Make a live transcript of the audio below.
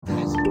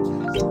Still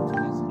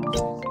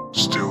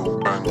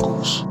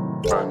bangles,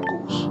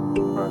 bangles,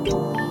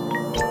 bangles.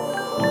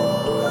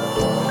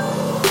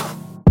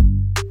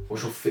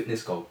 What's your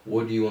fitness goal?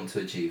 What do you want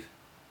to achieve?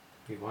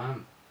 Be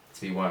wham.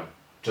 To be wham.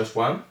 Just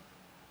wham?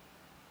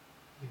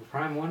 You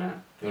prime one it?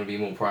 You want to be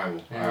more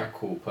primal? Yeah. Alright,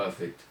 cool,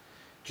 perfect.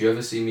 Do you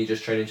ever see me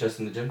just training chest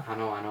in the gym? I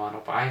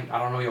know. But I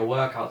don't know your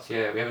workouts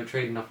yet. We haven't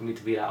trained enough for me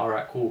to be like,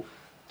 alright, cool.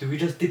 Dude, we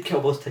just did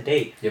kettlebells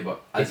today. Yeah,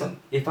 but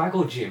If I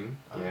go gym,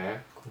 yeah,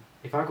 cool.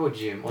 If I go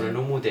gym on a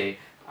normal day,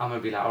 I'm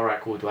gonna be like, alright,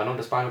 cool. Do I know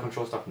the spinal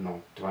control stuff?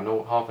 No. Do I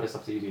know half of the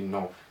stuff that you do?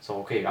 No. So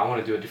okay, I want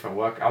to do a different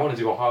work. I want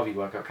to do a Harvey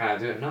workout. Can I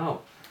do it?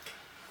 No.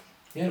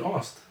 you ain't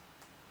asked.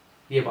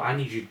 Yeah, but I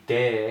need you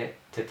there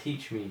to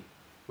teach me,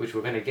 which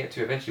we're gonna get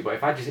to eventually.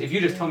 But if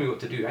you just tell me what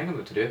to do, I ain't gonna know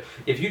what to do.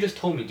 If you just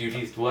told me do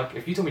these work,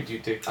 if you told me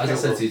do As I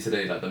said to you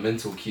today, like the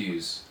mental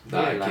cues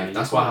that I like, give,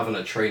 that's why having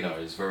a trainer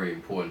is very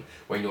important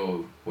when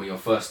you're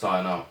first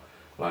starting out.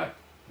 Like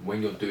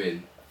when you're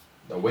doing,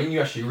 when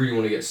you actually really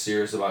want to get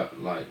serious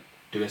about like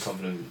doing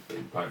something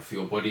like for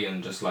your body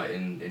and just like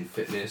in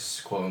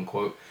fitness, quote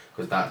unquote,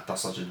 because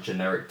that's such a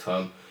generic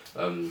term.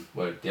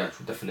 Where the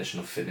actual definition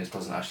of fitness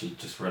doesn't actually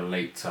just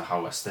relate to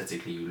how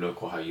aesthetically you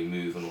look or how you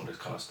move and all this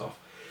kind of stuff.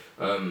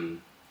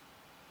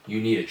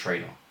 You need a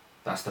trainer.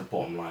 That's the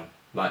bottom line.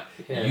 Like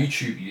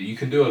YouTube, you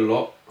can do a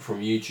lot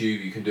from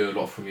YouTube. You can do a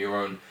lot from your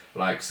own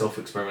like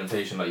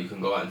self-experimentation. Like you can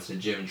go out into the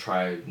gym,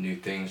 try new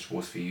things.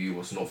 What's for you?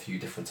 What's not for you?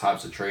 Different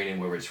types of training.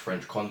 Whether it's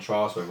French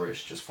contrast, whether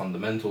it's just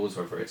fundamentals,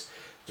 whether it's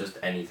just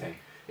anything.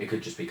 It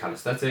could just be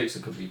calisthenics,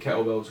 it could be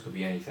kettlebells, it could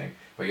be anything.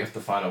 But you have to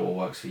find out what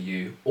works for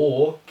you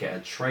or get a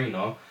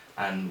trainer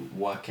and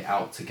work it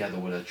out together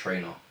with a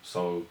trainer.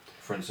 So,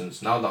 for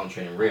instance, now that I'm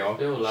training Ria,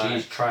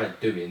 she's tried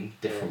doing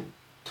different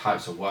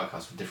types of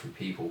workouts for different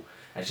people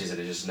and she said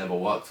it just never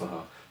worked for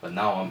her. But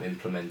now I'm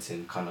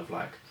implementing kind of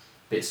like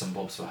bits and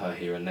bobs for her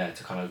here and there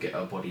to kind of get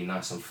her body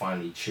nice and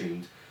finely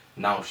tuned.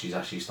 Now she's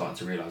actually starting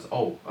to realise,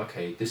 oh,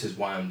 okay, this is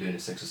why I'm doing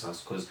this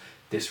exercise because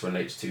this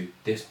relates to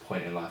this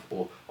point in life,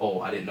 or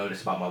I didn't know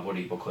this about my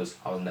body because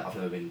I've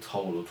never been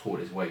told or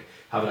taught this way.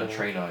 Having a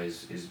trainer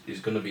is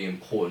going to be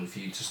important for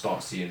you to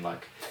start seeing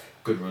like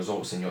good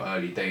results in your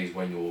early days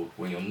when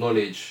your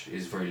knowledge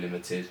is very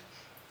limited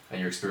and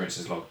your experience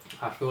is low.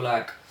 I feel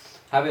like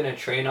having a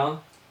trainer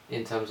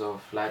in terms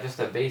of like just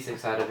the basic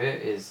side of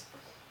it is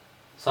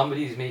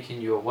somebody's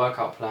making you a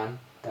workout plan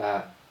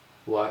that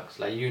works.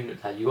 Like you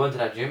go into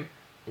that gym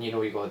and you know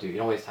what you gotta do. You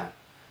don't waste time.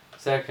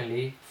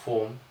 Secondly,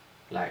 form.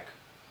 Like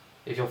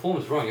if your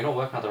form's wrong, you're not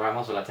working out the right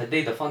muscle. Like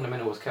today, the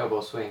fundamental was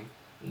kettlebell swing.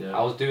 Yeah.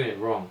 I was doing it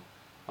wrong.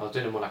 I was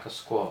doing it more like a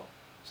squat.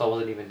 So I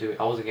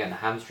wasn't getting a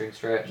hamstring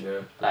stretch.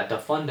 Yeah. Like the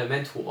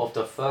fundamental of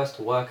the first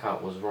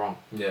workout was wrong.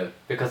 Yeah.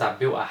 Because I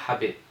built a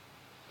habit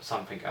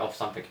something else.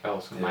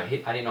 My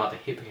hip, I didn't know how to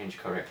hip hinge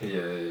correctly.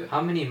 Yeah.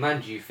 How many man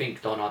do you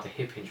think don't know how to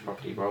hip hinge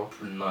properly, bro?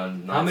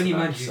 How many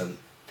man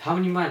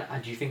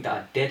do you think that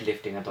are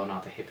deadlifting and don't know how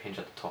to hip hinge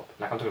at the top?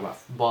 Like I'm talking about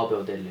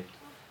barbell deadlift.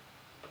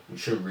 We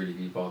shouldn't really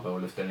be barbell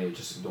lift anyway,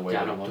 just the way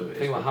I we know. do it.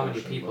 Think about how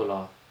many people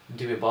are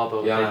doing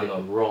barbell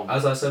deadlift wrong.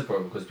 As I said,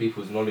 bro, because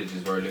people's knowledge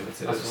is very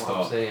limited at the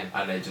start,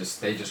 and they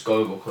just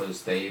go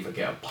because they either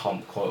get a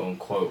pump, quote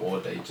unquote, or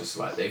they just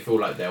like they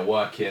feel like they're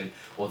working,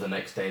 or the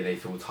next day they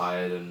feel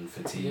tired and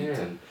fatigued,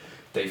 and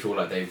they feel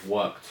like they've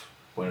worked.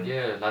 When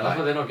that's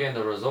why they're not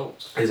getting the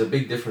results. There's a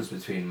big difference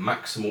between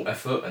maximal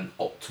effort and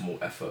optimal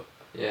effort.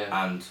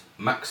 Yeah. And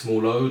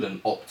maximal load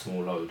and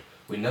optimal load.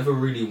 We never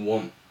really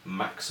want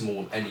maximal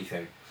of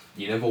anything.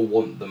 You never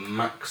want the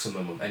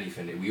maximum of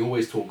anything. We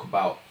always talk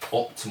about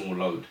optimal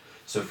load.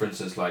 So for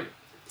instance, like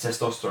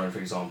testosterone, for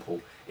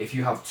example, if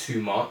you have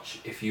too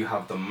much, if you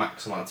have the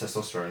max amount of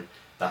testosterone,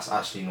 that's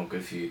actually not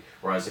good for you.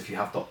 Whereas if you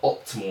have the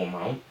optimal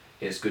amount,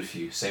 it's good for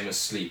you. Same as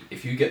sleep.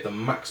 If you get the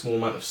maximal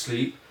amount of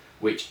sleep,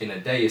 which in a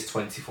day is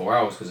 24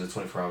 hours because there's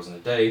 24 hours in a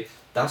day,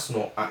 that's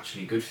not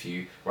actually good for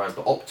you. Whereas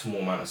the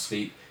optimal amount of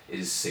sleep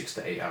is 6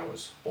 to 8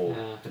 hours, or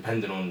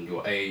depending on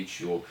your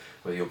age,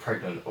 whether you're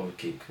pregnant, or it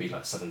could be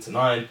like 7 to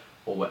 9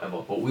 or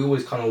whatever. But we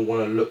always kind of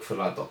want to look for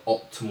like the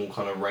optimal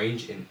kind of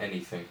range in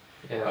anything.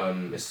 Yeah.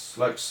 It's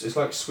like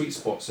sweet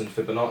spots in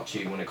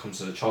Fibonacci when it comes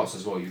to the charts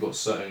as well. You've got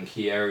certain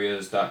key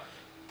areas that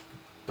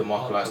the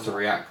market likes to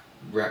react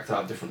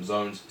out of different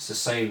zones. It's the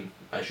same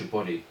as your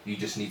body. You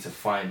just need to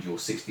find your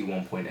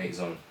 61.8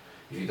 zone.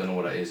 If you don't know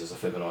what that is, it's a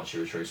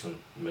Fibonacci retracement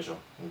measure.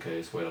 Okay,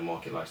 it's where the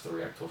market likes to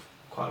react off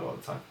quite a lot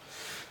of the time.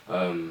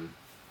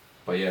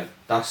 But yeah,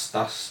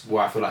 that's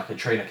where I feel like a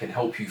trainer can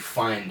help you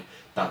find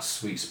that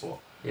sweet spot.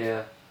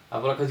 Yeah, I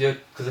feel like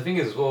because the thing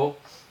is as well,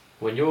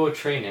 when you're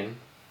training,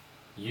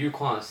 you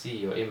can't see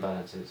your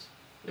imbalances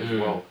as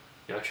well.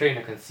 Your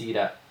trainer can see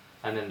that,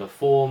 and then the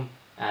form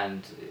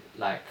and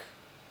like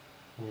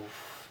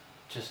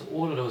just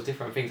all of those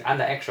different things and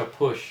the extra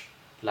push,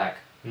 like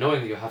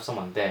knowing you have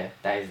someone there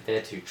that is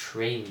there to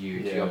train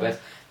you to your best.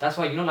 That's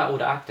why like all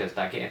the actors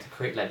that get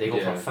into like they go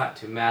from fat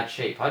to mad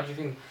shape. How do you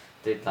think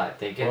they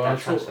get that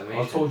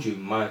transformation? I told you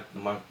my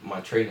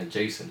trainer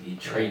Jason, he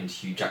trained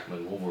Hugh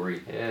Jackman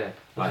Wolverine. Yeah,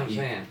 like what I'm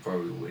saying.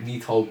 Bro, when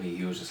he told me,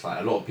 he was just like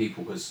a lot of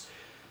people, because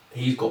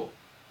he's got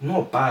not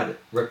a bad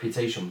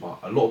reputation, but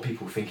a lot of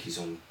people think he's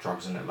on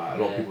drugs, innit? Like,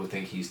 a lot of Yeah. people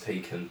think he's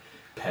taken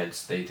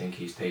peds, they think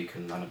he's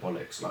taken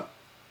anabolics. Like,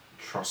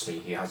 trust me,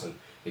 he hasn't.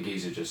 The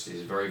geezer just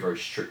is very, very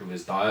strict with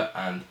his diet,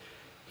 and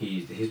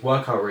his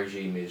workout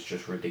regime is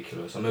just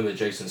ridiculous. I remember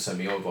Jason sent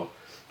me over,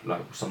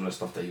 like, some of the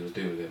stuff that he was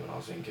doing with him, and I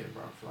was thinking,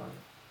 bruv, like,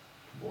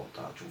 what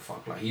the actual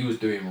fuck? Like, he was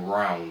doing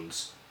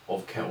rounds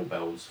of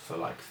kettlebells for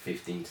like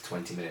 15 to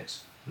 20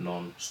 minutes,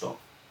 non-stop.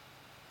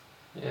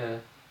 Yeah.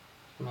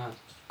 Man.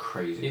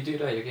 Crazy. You do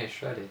that, you're getting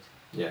shredded.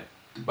 Yeah.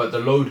 But the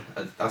load,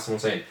 that's what I'm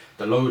saying,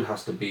 the load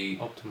has to be...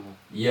 Optimal.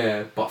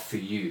 Yeah, but for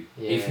you.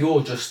 Yeah. If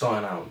you're just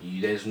starting out,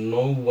 there's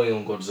no way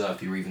on God's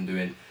earth you're even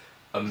doing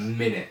a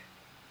minute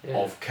Yeah.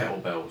 of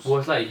kettlebells. Well,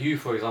 it's like you,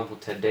 for example,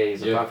 today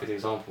is a Yeah. perfect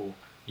example.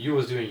 You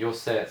was doing your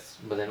sets,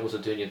 but then also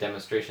doing your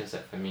demonstration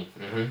set for me.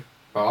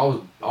 But I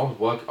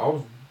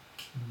was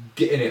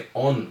getting it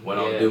on when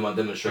I was Yeah. doing my So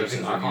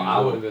demonstrations. I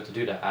wouldn't be able to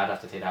do that. I'd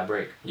have to take that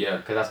break. Yeah.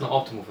 Because that's not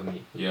optimal for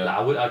me. Yeah.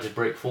 Like, I'd just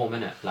break 4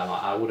 minutes. Like,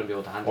 I wouldn't be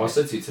able to handle Well, I it.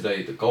 said to you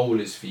today, the goal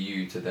is for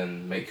you to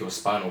then make your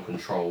spinal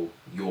control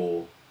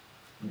your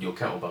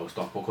kettlebell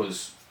stuff,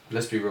 because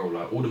let's be real,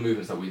 like, all the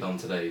movements that we done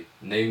today,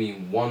 name me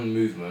one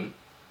movement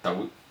that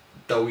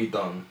we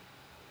done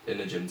in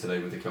the gym today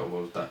with the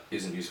kettlebells that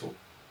isn't useful.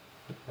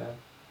 Yeah.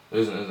 There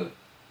isn't, is it?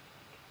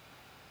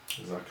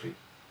 Exactly.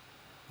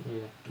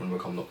 Yeah. When we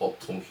become the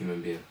optimal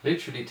human being.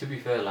 Literally, to be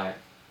fair, like,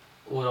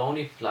 all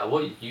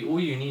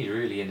you need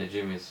really in the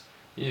gym is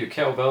you do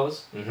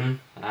kettlebells and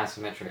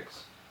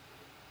isometrics.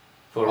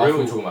 For I thought real.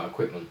 we were talking about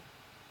equipment.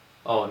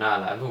 Oh, nah,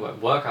 like, I'm talking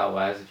about workout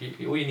wise.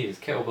 All you need is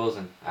kettlebells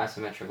and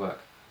isometric work,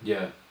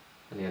 Yeah.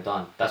 and you're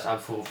done. That's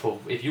for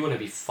if you want to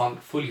be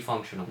fully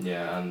functional.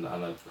 Yeah, and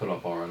a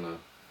pull-up bar and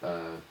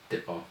a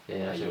dip bar.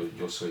 Yeah, that's and it.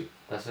 you're sweet.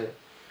 That's it.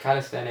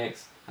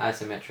 Calisthenics,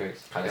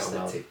 isometrics,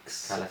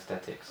 Calisthenics.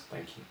 Calisthenics.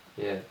 Thank you.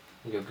 Yeah,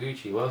 you're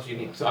Gucci. What else do you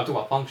need? So I'm talking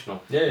about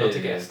functional. Yeah, not yeah, to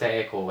get yeah.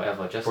 aesthetic or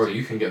whatever. Just Bro, to,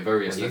 you can get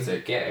very well, you can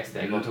aesthetic get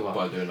aesthetic. I'm talking by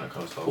about doing that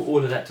kind of stuff. put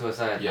all of that to a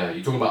side. Yeah, like,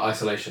 you're talking about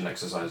isolation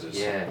exercises.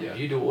 yeah. Yeah. If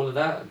you do all of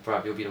that,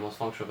 bruv, you'll be the most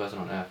functional person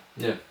on earth.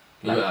 Yeah.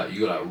 Like-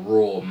 You got that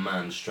raw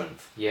man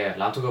strength. Yeah,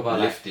 like, I'm talking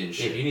about Lifting like,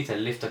 shit. if you need to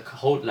lift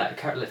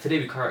like today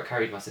we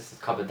carried my sister's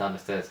cupboard down the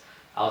stairs.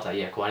 I was like,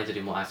 yeah, cool, I need to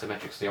do more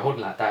isometrics. So you're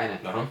holding like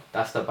that, innit? Uh-huh.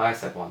 That's the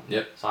bicep one.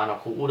 Yep. So I know,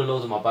 cool, all the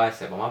loads of my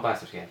bicep, but my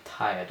bicep's getting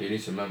tired. You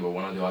need to remember,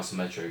 when I do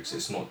isometrics,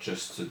 it's not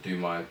just to do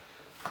my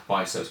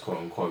biceps, quote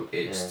unquote,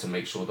 it's Yeah. to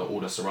make sure that all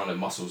the surrounding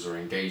muscles are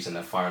engaged and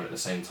they're firing at the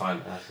same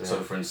time. That's it.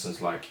 So for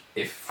instance, like,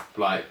 if,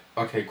 like,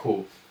 okay,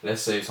 cool,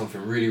 let's say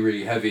something really,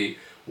 really heavy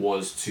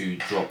was to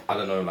drop, I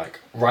don't know,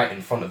 like, right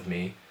in front of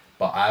me,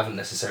 but I haven't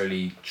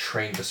necessarily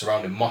trained the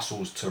surrounding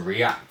muscles to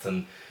react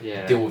and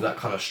yeah. deal with that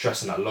kind of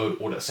stress and that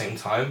load all at the same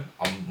time,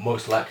 I'm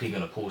most likely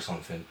going to pull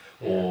something,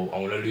 or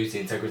I'm going to lose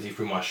the integrity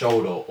through my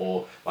shoulder,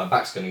 or my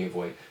back's going to give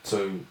way.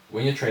 So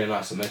when you're training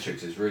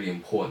isometrics, it's really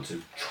important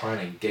to try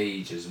and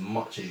engage as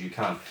much as you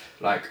can.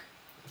 Like,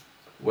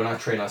 when I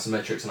train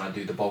isometrics and I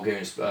do the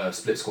Bulgarian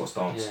split squat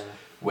stance, Yeah.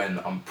 when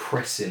I'm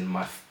pressing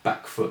my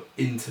back foot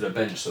into the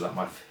bench so that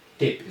my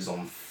hip is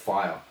on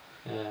fire.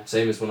 Yeah.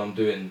 Same as when I'm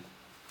doing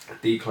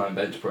decline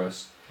bench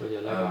press, With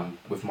your leg up.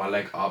 with my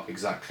leg up,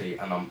 exactly,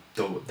 and I'm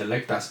the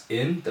leg that's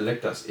in the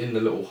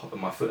little,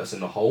 my foot that's in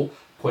the hole,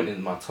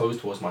 pointing my toes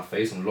towards my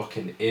face, I'm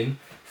locking in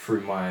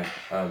through my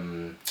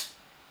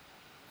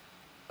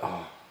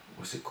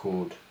what's it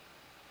called?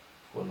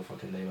 What the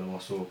fucking name of the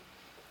muscle?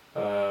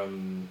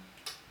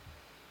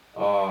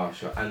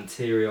 Sure,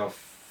 anterior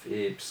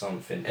fib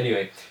something.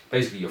 Anyway,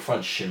 basically your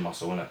front shin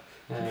muscle, innit?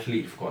 Yeah.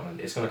 Completely forgotten.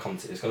 It's gonna come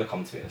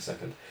to me in a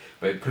second.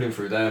 But pulling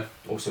through there,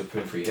 also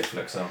pulling through your hip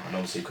flexor, and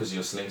obviously because of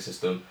your sling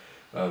system,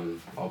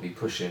 I'll be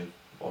pushing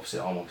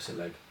opposite arm, opposite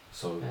leg.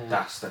 So Yeah.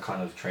 that's the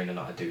kind of training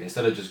that I do.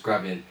 Instead of just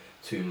grabbing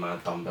 2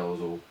 mad dumbbells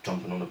or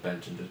jumping on a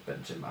bench and just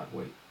benching mad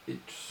weight,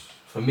 it's,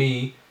 for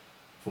me,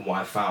 from what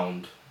I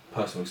found,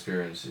 personal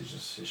experience,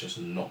 it's just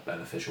not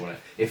beneficial. And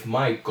if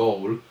my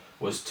goal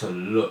was to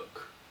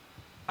look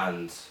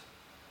and,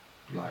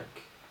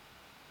 like,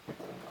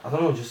 I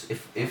don't know, just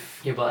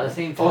if Yeah, but at the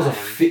same if I was a time,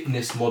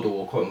 fitness model,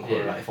 or quote unquote,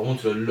 Yeah. like, if I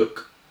wanted to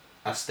look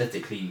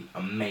aesthetically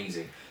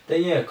amazing,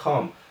 then yeah,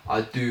 calm.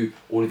 I do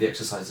all of the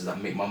exercises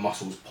that make my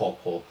muscles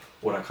pop, or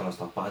all that kind of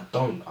stuff. But I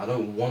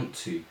don't want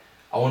to.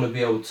 I want to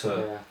be able to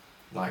yeah,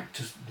 like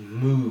just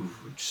move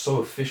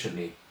so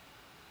efficiently.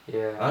 And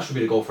yeah. that should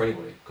be the goal for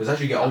anybody. Because as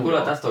you get I feel older,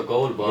 like that's the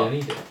goal, you but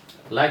need it.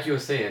 like you were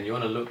saying, you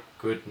want to look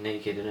good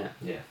naked, innit?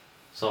 Yeah.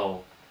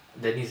 So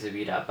there needs to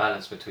be that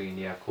balance between,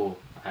 yeah, cool,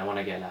 I want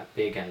to get like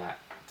big and like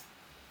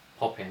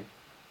popping,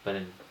 but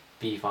then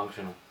be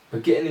functional.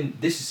 But getting in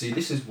this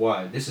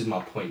is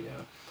my point,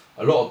 yeah.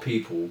 A lot of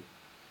people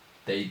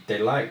they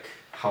like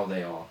how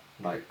they are.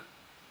 Like,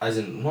 as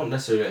in, not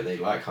necessarily that they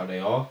like how they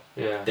are,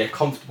 Yeah. they're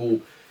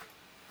comfortable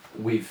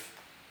with,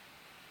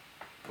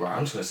 right,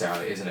 I'm just gonna say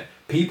how it is, isn't it?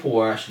 People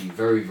are actually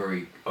very,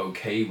 very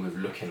okay with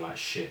looking like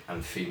shit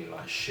and feeling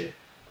like shit.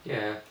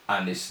 Yeah.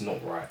 And it's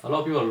not right. A lot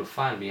of people look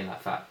fine being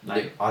like fat.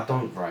 Like, Yeah, I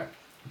don't, right.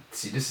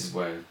 See, this is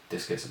where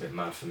this gets a bit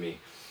mad for me.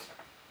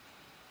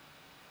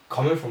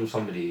 Coming from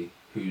somebody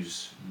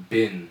who's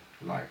been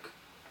like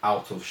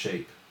out of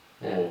shape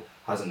or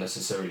hasn't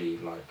necessarily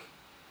like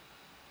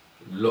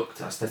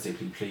looked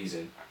aesthetically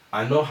pleasing.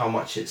 I know how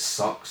much it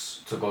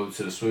sucks to go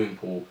to the swimming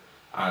pool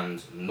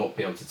and not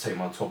be able to take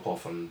my top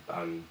off and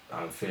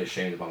feel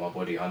ashamed about my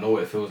body. I know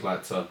what it feels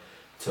like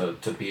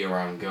to be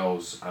around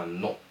girls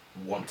and not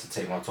want to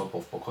take my top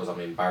off because I'm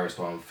embarrassed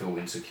or I feel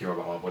insecure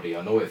about my body.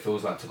 I know what it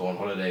feels like to go on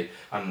holiday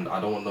and I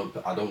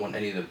don't want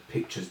any of the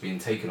pictures being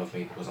taken of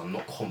me because I'm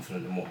not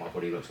confident in what my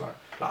body looks like.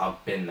 Like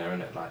I've been there,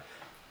 innit? Like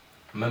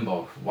I remember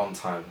one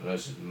time, and it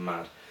was just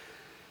mad.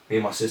 Me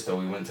and my sister,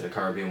 we went to the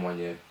Caribbean one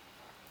year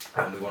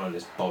and we went on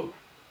this boat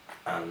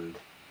and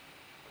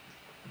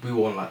we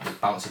were on like this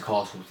bouncy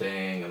castle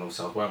thing and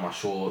also I was wearing my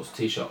shorts,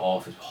 t-shirt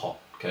off, it's hot,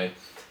 okay?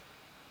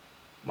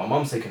 My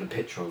mum's taking a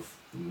picture of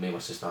me and my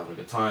sister having a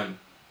good time,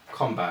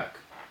 come back,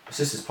 my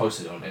sister's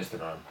posted it on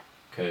Instagram,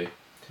 okay?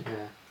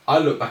 Yeah. I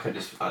look back at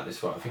this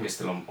photo, I think it's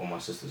still on my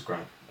sister's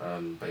gram,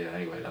 but yeah,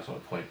 anyway, that's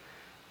not the point.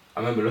 I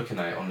remember looking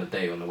at it on the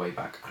day on the way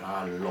back and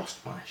I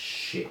lost my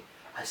shit.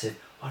 I said,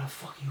 why the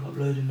fuck are you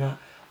uploading that?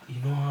 You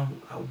know,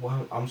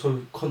 I'm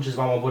so conscious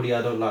about my body,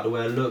 I don't like the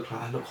way I look,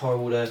 like I look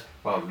horrible there.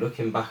 But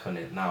looking back on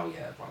it now,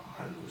 yeah, bro,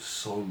 I was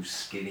so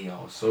skinny,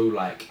 I was so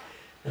like,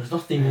 there was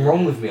nothing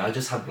wrong with me, I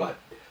just had like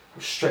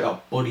straight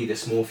up body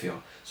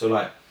dysmorphia. So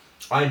like,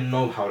 I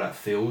know how that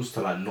feels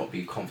to like not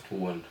be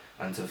comfortable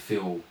and to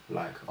feel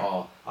like,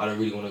 oh, I don't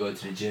really want to go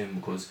to the gym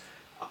because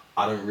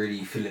I don't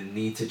really feel a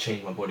need to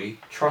change my body.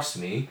 Trust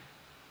me,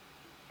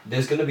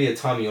 there's going to be a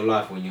time in your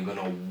life when you're going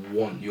to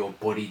want your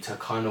body to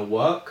kind of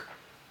work.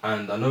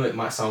 And I know it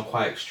might sound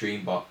quite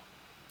extreme, but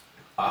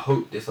I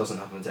hope this doesn't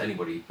happen to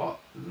anybody, but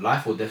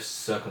life or death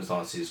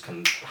circumstances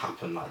can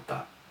happen like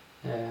that.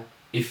 Yeah.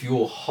 If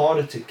you're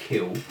harder to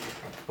kill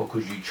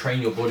because you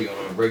train your body on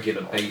a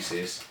regular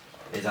basis,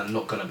 is that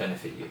not going to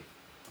benefit you?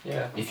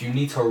 Yeah. If you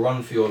need to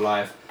run for your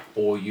life,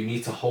 or you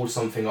need to hold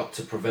something up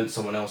to prevent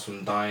someone else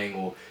from dying,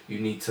 or you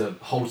need to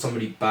hold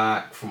somebody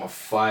back from a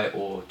fight,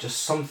 or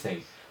just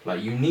something,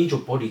 like you need your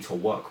body to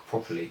work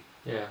properly.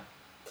 Yeah.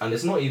 And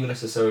it's not even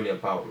necessarily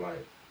about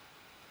like,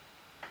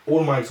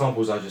 all my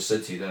examples I just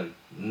said to you then,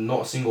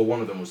 not a single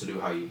one of them was to do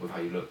with how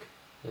you look.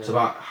 Yeah. It's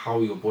about how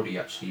your body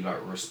actually like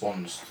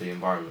responds to the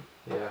environment.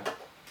 Yeah.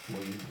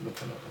 What are you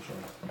looking at?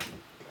 I'm sorry.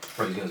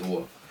 Praise against the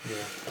wall.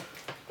 Yeah.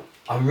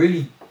 I'm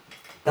really,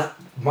 that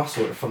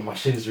muscle at the front of my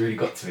shin's really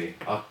got to me.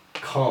 I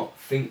can't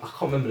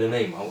remember the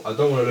name. I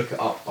don't want to look it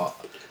up, but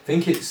I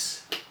think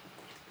it's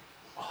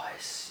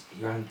it's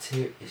your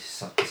anterior,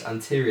 it's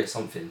anterior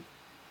something.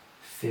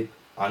 Fib.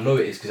 I know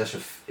it is because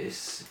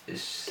that's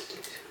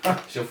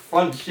it's your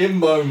front shin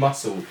bone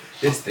muscle.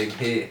 This thing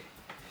here.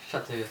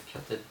 Shut the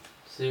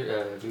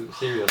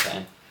cereal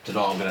thing. Do you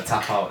know what, I'm gonna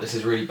tap out. This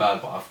is really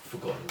bad, but I've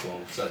forgotten. Go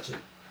on, search it.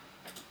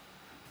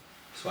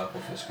 Swipe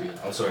off your screen.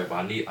 I'm sorry, but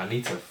I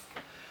need to.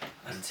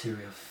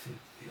 Anterior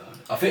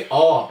fibrialis. I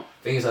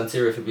think it's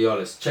anterior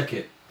fibrialis. Check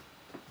it.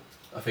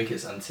 I think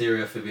it's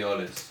anterior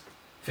fibrialis.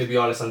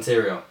 Fibrialis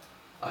anterior.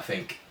 I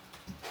think.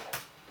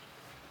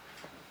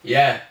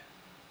 Yeah.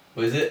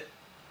 What is it?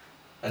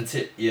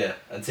 Anterior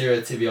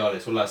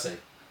tibialis. What did I say?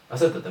 I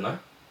said that, didn't I?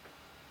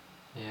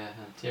 Yeah,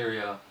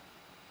 anterior.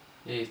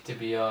 Yeah,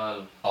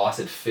 tibial. Oh, I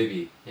said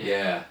fibby. Yeah.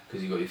 Yeah,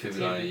 because you got your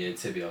fibula and your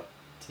tibia.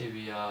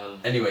 Tibial.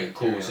 Anyway,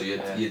 cool. Anterior, So your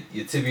yeah.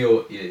 your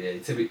tibial,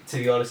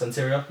 tibialis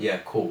anterior. Yeah,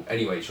 cool.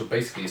 Anyway, so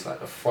basically it's like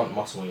the front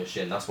muscle on your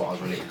shin. That's what I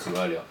was relating to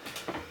earlier.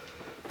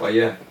 But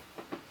yeah,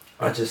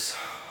 I just.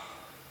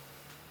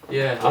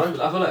 Yeah, I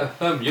feel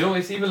like you know,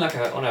 it's even like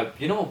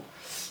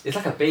it's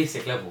like a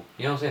basic level.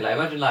 You know what I'm saying? Like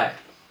imagine like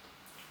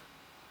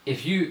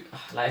if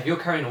you're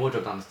carrying a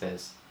wardrobe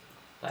downstairs,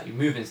 like you're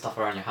moving stuff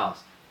around your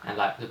house, and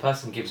like the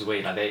person gives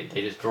away, like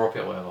they just drop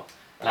it or whatever.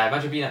 Like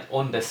imagine being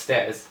on the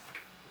stairs,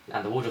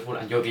 and the wardrobe falls,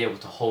 and you'll be able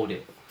to hold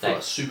it.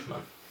 Like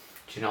Superman.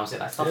 Do you know what I'm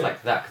saying? Like stuff Yeah.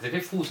 like that, because if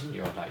it falls on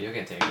you, like you're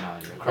getting taken out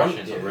and you're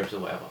crushing some Yeah. ribs or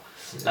whatever.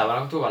 Like when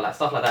I'm talking about like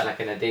stuff like that, like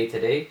in a day to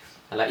day,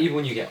 and like even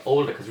when you get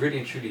older, because really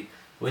and truly,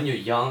 when you're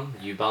young,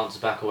 you bounce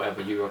back or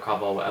whatever, you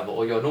recover or whatever,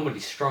 or you're normally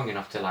strong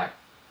enough to like,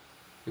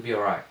 you'll be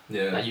alright.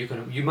 Yeah. Like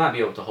you might be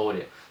able to hold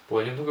it, but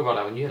when you talk about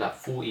like when you're like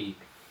 40,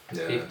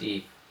 Yeah.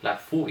 50, like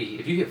 40,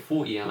 if you hit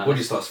 40 and Your like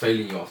body starts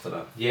failing you after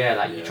that. yeah,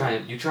 like Yeah.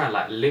 you try and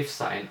like lift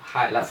something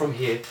high, like from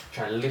here,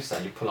 try and lift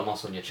something, you pull a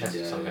muscle in your chest or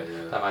Yeah, something.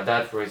 yeah, yeah. Like my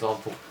dad, for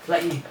example,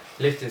 like he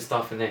lifting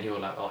stuff and then he was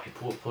like, oh, he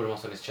pulled a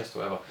muscle in his chest or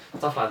whatever,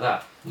 stuff like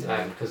that.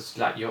 Yeah. Because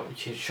like your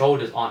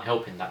shoulders aren't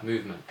helping that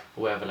movement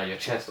or whatever, like your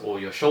chest or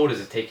your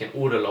shoulders are taking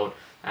all the load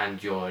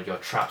and your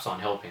traps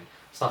aren't helping,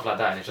 stuff like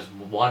that, and it's just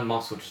one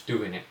muscle just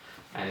doing it,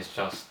 and it's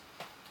just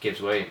gives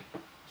way.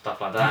 Stuff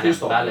like that, and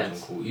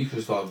balance. You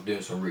can start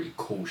doing some really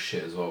cool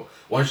shit as well.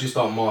 Once you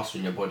start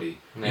mastering your body,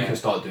 you Yeah. can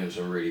start doing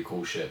some really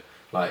cool shit.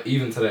 Like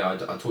even today, I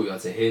taught you how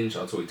to hinge,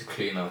 I taught you to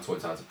clean, and I taught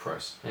you how to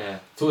press. Yeah.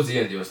 Towards the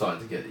end, you were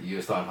starting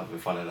having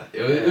fun in it.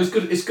 It was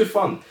good. It's good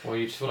fun. Well,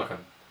 you just feel like a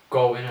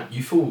goal in it.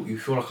 You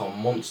feel like a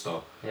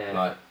monster. Yeah.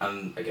 Like,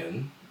 and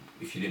again,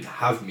 if you didn't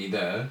have me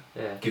there,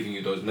 Yeah. giving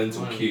you those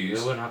mental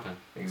cues. It wouldn't happen.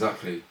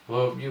 Exactly.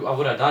 Well, I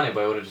would have done it,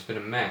 but it would have just been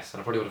a mess,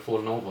 and I probably would have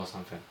fallen over or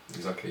something.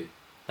 Exactly.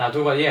 Now,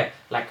 talk about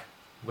like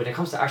when it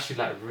comes to actually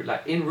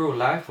like in real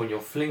life, when you're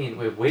flinging,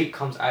 when weight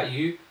comes at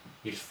you,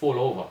 you just fall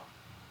over.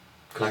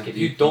 Like if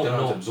you don't know how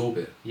know, to absorb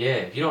it. yeah,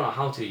 if you don't know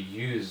how to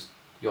use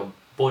your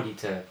body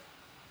to,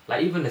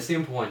 like even the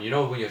simple one, you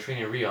know when you're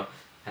training Rhea,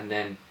 and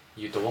then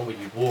the one where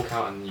you walk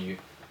out and you,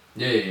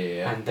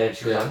 Yeah. and then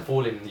she was like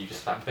falling and you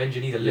just like bend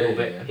your knees a little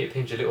bit, hip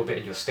hinge a little bit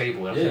and you're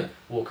stable and then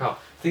walk out.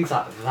 Things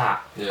like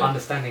that. Yeah.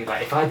 Understanding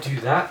like if I do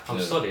that, I'm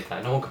solid.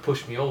 Like no one can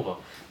push me over.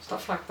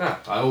 Stuff like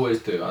that. I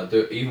always do. I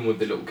do even with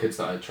the little kids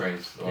that I train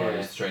or I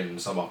used to train in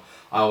the summer.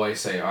 I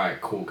always say,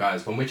 alright, cool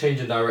guys, when we're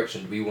changing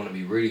direction, do we want to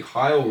be really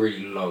high or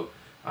really low?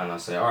 And I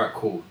say, alright,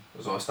 cool.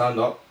 So I stand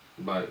up,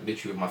 like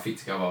literally with my feet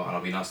together and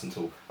I'll be nice and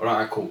tall.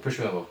 Alright, cool, push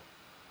me over.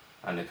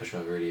 And they push me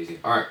over really easy.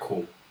 Alright,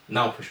 cool.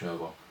 Now push me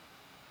over.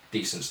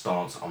 Decent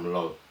stance, I'm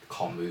low.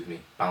 Can't move me.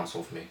 Bounce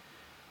off me.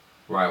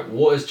 Right,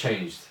 what has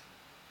changed?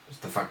 It's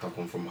the fact I've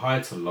gone from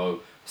high to low.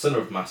 Center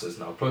of mass is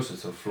now closer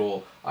to the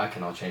floor. I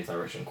can now change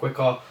direction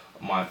quicker.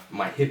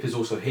 My hip is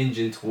also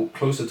hinging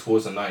closer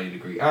towards a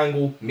 90-degree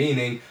angle,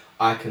 meaning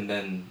I can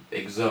then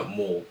exert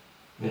more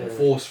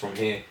force from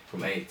here,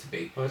 from A to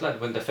B. Well, it's like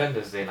when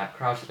defenders, they like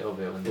crouch a little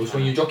bit when they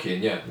When you're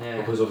jockeying, yeah. Yeah.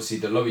 Because obviously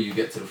the lower you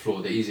get to the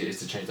floor, the easier it is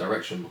to change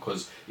direction,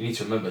 because you need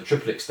to remember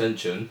triple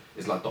extension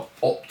is like the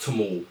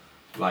optimal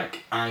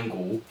like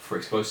angle for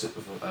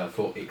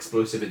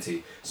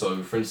explosivity.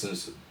 So for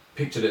instance,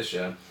 picture this,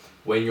 yeah.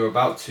 When you're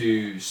about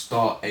to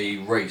start a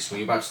race, when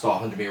you're about to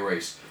start a 100-meter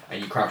race,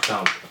 and you crouch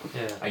down,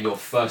 and your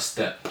first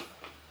step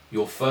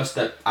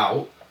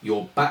out,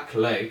 your back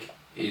leg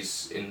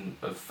is in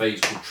a phase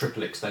called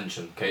triple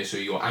extension. Okay, so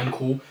your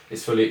ankle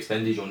is fully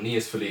extended, your knee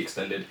is fully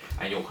extended,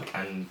 and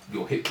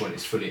your hip joint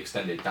is fully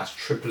extended. That's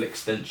triple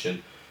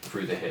extension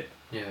through the hip.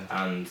 Yeah.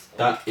 And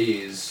that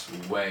is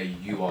where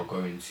you are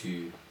going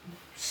to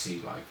see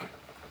like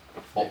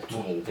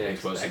optimal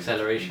explosive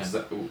acceleration.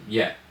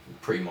 Yeah,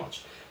 pretty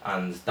much.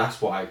 And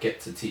that's what I get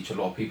to teach a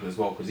lot of people as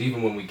well, because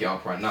even when we get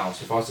up right now,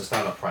 so if I was to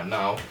stand up right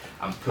now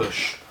and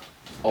push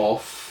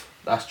off,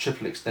 that's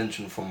triple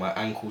extension from my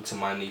ankle to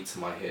my knee to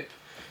my hip.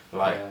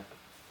 Like,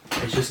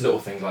 it's just little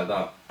things like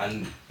that.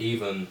 And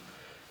even,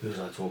 who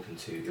was I talking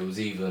to? It was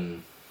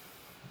even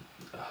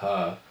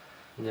her.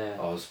 Yeah. When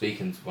I was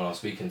speaking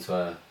to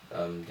her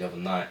the other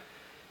night,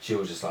 she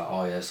was just like,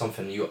 oh yeah,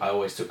 something I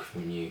always took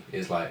from you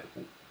is like,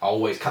 I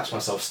always catch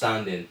myself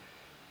standing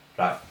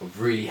like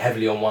really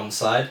heavily on one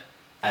side,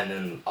 and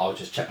then I'll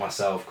just check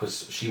myself,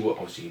 because she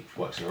obviously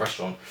works in a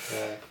restaurant,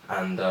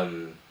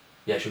 and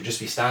she'll just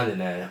be standing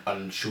there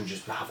and she'll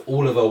just have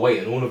all of her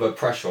weight and all of her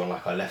pressure on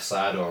like her left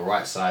side or her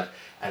right side,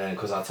 and then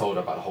because I told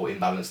her about the whole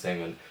imbalance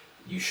thing, and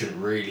you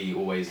shouldn't really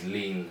always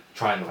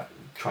try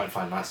and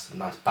find nice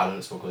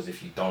balance, because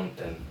if you don't,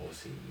 then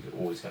obviously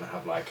you're always going to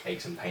have like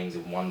aches and pains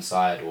in one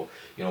side, or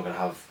you're not going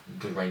to have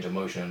good range of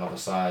motion on the other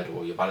side,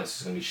 or your balance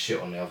is going to be shit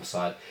on the other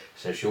side.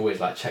 So she always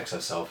like checks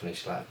herself and then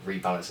she like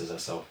rebalances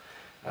herself,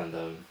 and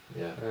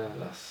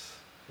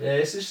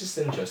it's just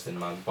interesting,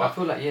 man. But I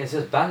feel like it's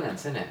just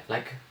balance, innit?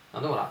 Like I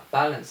know like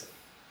balance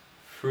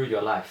through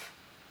your life.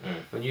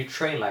 When you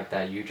train like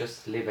that, you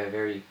just live a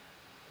very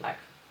like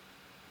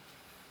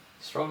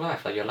strong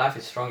life. Like your life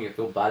is strong, you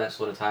feel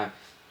balanced all the time.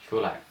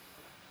 Feel like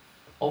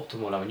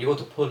optimal. Like when you go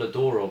to pull a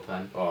door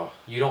open,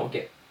 you don't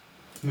get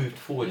moved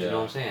forward. You know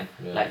what I'm saying?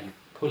 Like you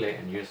pull it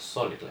and you're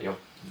solid. Like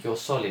you're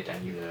solid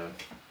and you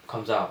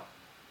comes out,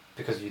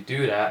 because you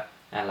do that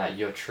and like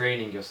you're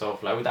training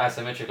yourself. Like with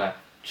isometric, like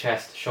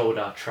chest,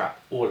 shoulder, trap,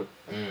 all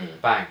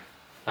bang.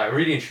 Like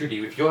really and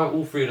truly, if you have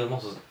all three of those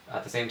muscles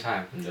at the same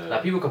time,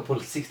 like people can pull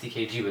 60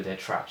 kg with their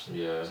traps.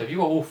 Yeah. So if you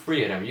got all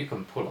three of them, you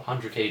can pull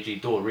 100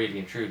 kg door really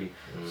and truly.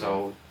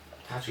 So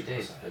happy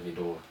days. That's a heavy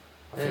door.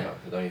 I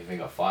don't even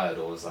think I fired,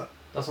 or was that?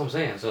 That's what I'm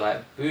saying. So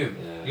like, boom,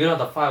 you don't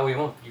have to fight what you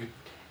want.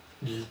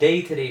 You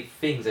day-to-day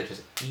things are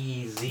just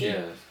easy.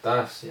 Yeah,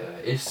 that's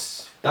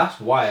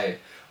why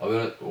I'm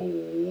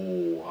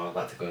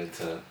about to go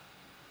into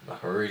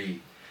like a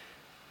really,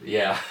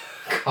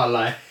 can't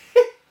lie.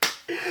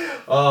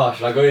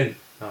 Should I go in?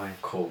 No.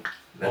 Cool.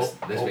 Let's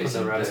make this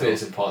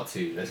in part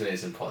two.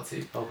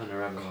 Open the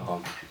rabbit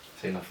hole.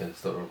 Say nothing.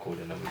 Stop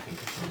recording, and we can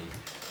continue.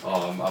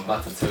 I'm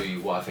about to tell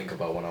you what I think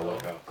about when I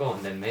work out. Go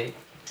on then, mate.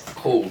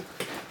 Cool.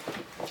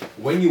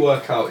 When you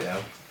work out,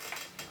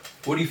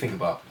 what do you think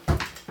about?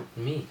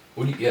 Me.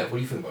 What do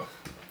you think about?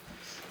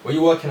 When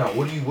you're working out,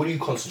 what do you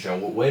concentrate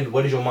on?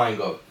 Where does your mind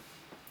go?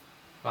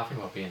 I think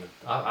about being.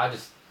 I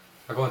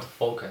go into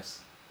focus.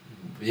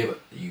 Yeah, but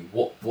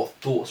what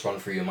thoughts run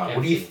through your mind?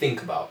 What do you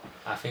think about?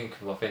 I think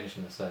about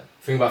finishing the set.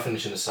 Think about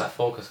finishing the set. I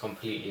focus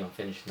completely on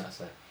finishing that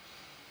set.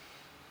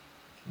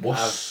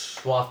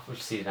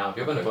 See now, if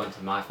you're going to go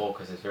into my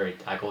focus,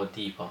 I go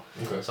deeper.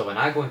 Okay. So when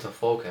I go into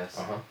focus,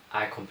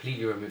 I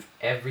completely remove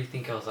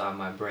everything else out of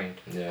my brain,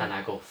 and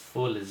I go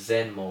full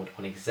Zen mode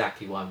on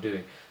exactly what I'm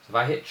doing. So if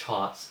I hit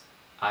charts,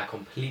 I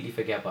completely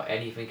forget about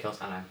anything else,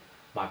 and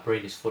my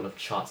brain is full of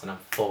charts, and I'm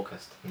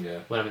focused. Yeah.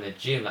 When I'm in the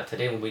gym, like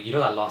today, when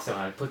that last time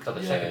when I put up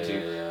the second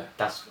two,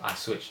 I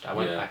switched.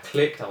 I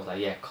clicked. I was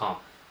like, calm,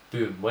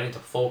 boom, went into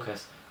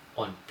focus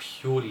on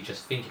purely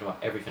just thinking about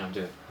everything I'm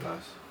doing.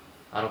 Nice.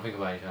 I don't think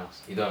about anything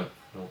else. You don't?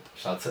 No.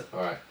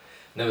 Alright.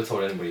 Never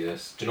told anybody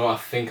this. Do you know what I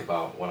think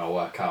about when I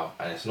work out?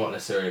 And it's not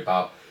necessarily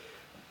about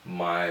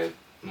my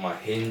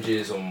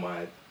hinges or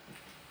my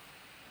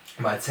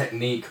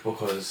technique,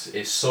 because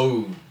it's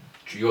so,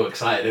 you're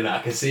excited, innit?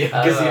 I can see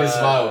the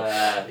smile.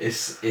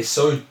 It's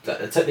so,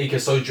 the technique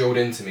is so drilled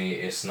into me,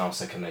 it's now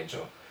second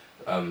nature.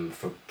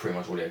 For pretty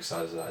much all the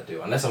exercises that I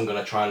do. Unless I'm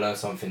gonna try and learn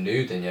something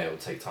new, then yeah, it will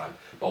take time.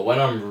 But when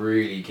I'm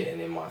really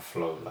getting in my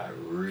flow,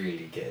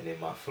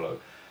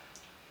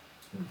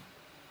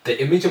 the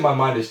image in my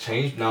mind has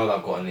changed now that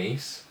I've got a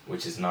niece,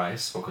 which is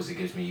nice because it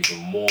gives me even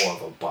more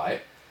of a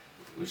bite,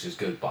 which is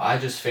good. But I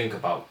just think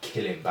about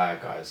killing bad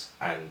guys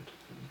and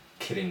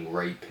killing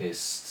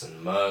rapists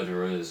and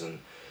murderers, and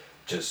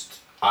just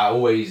I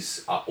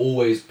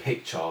always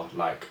picture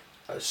like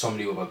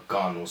somebody with a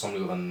gun or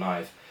somebody with a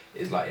knife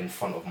is like in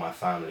front of my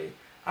family,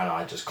 and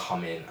I just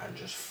come in and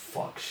just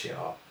fuck shit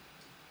up.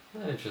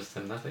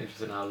 Interesting. That's an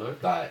interesting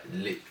outlook. Like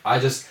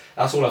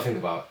that's all I think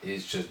about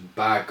is just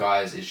bad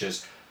guys. It's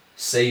just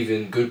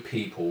saving good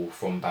people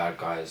from bad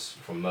guys,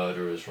 from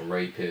murderers, from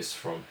rapists,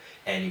 from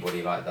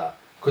anybody like that.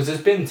 Because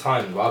there's been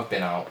times where I've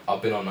been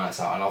on nights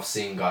out, and I've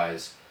seen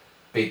guys,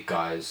 big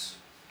guys,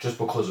 just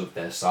because of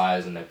their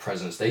size and their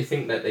presence, they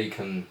think that they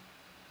can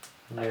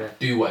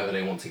do whatever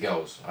they want to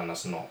girls, and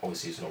that's not,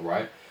 obviously it's not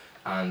right.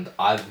 And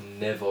I've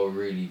never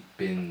really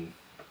been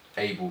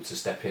able to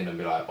step in and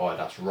be like, oh,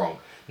 that's wrong.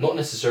 Not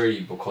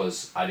necessarily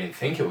because I didn't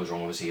think it was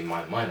wrong, obviously in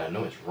my mind I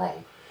know it's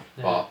wrong,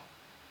 but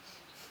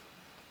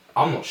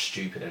I'm not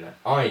stupid in it.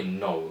 I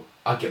know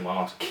I get my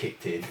ass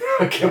kicked in.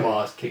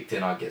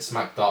 I get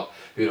smacked up.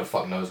 Who the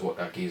fuck knows what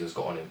that geezer's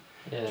got on him?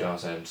 Do you know what I'm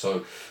saying?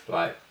 So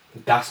like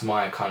that's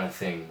my kind of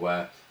thing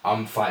where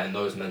I'm fighting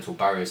those mental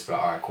barriers. But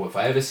alright, cool. If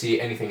I ever see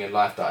anything in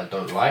life that I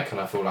don't like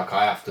and I feel like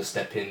I have to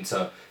step in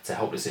to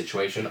help the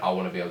situation, I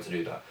want to be able to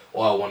do that.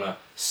 Or I want to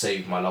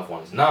save my loved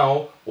ones.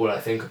 Now, all I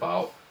think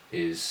about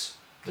is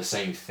the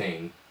same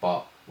thing,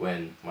 but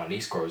when my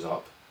niece grows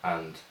up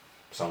and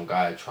some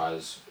guy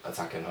tries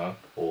attacking her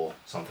or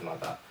something like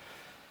that.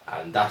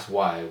 And that's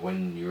why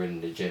when you're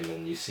in the gym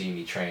and you see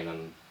me train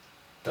and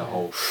the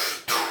whole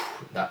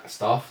that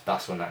stuff,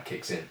 that's when that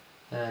kicks in.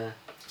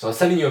 So I was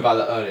telling you about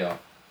that earlier,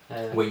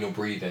 when you're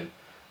breathing,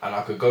 and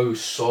I could go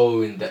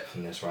so in depth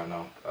in this right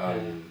now.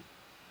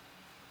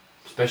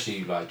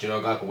 Especially like, do you know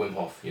a guy called Wim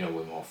Hof? You know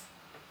Wim Hof.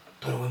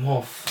 Don't know Wim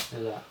Hof.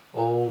 Yeah.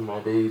 Oh my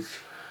days.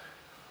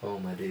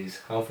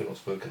 How have we not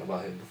spoken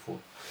about him before?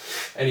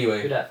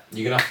 Anyway,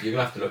 you're gonna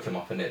have to look him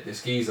up, innit?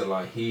 This geezer,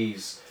 like,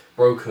 he's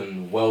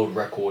broken world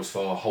records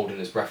for holding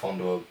his breath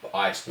under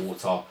ice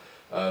water.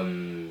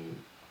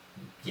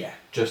 Yeah,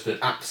 just an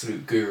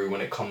absolute guru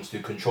when it comes to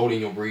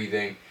controlling your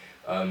breathing,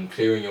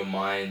 clearing your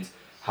mind,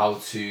 how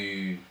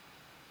to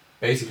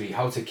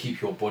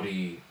keep your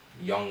body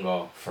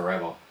younger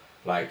forever.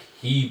 Like,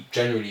 he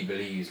generally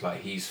believes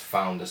like he's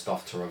found the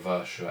stuff to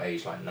reverse your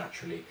age like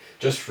naturally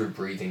just through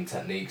breathing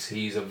techniques.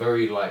 He's a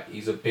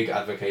big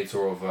advocate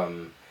of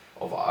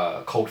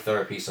cold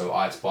therapy, so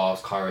ice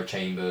baths, cryo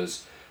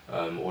chambers,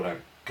 all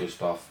that good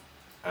stuff.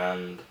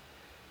 And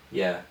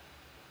yeah,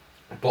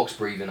 box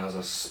breathing, as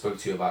I spoke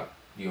to you about,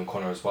 you and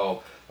Connor as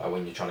well, like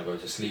when you're trying to go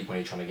to sleep, when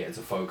you're trying to get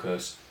into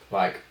focus,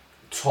 like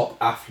top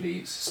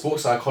athletes,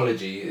 sports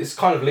psychology, it's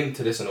kind of linked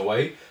to this in a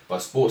way, but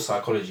sports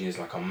psychology is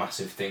like a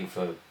massive thing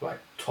for like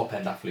top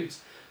end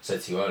athletes.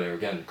 Said to you earlier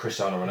again,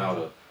 Cristiano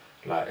Ronaldo,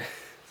 like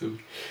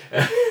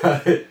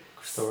Cristiano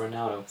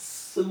Ronaldo.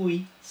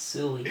 Silly.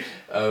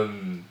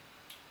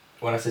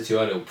 When I said to you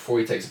earlier, before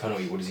he takes a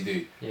penalty, what does he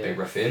do? Big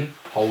breath in,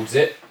 holds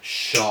it,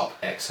 sharp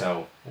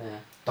exhale.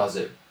 Does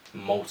it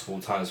multiple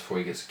times before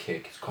he gets a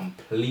kick. He's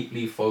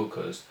completely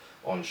focused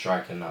on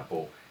striking that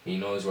ball. He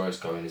knows where it's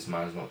going, his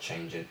mind's not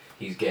changing.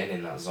 He's getting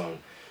in that zone.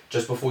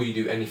 Just before you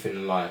do anything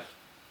in life,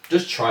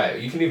 just try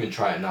it. You can even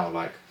try it now.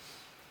 Like,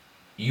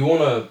 you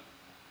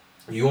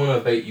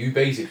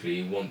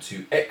basically want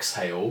to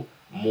exhale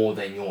more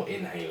than you're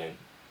inhaling.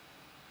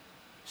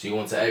 So you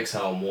want to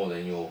exhale more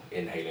than you're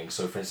inhaling.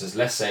 So for instance,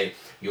 let's say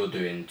you're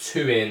doing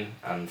 2 in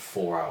and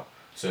 4 out.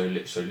 So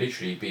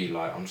literally be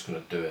like, I'm just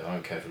going to do it. I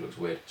don't care if it looks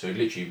weird. So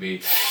literally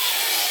be...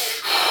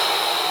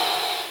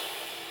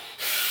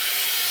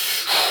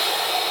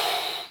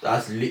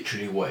 That's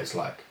literally what it's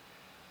like.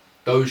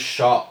 Those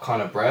sharp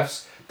kind of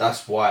breaths,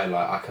 that's why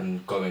like I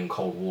can go in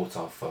cold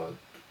water for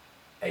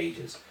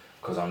ages.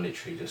 Because I'm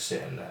literally just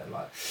sitting there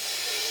like...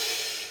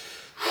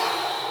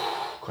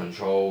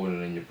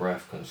 controlling your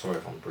breath. Sorry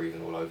if I'm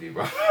breathing all over you,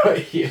 bro.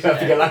 You have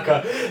to get like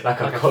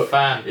a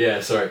fan. Yeah,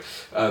 sorry.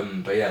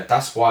 But yeah,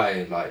 that's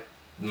why like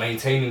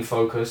maintaining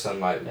focus and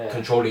like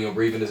controlling your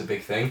breathing is a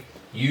big thing.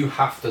 You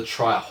have to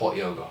try hot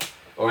yoga,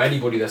 or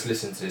anybody that's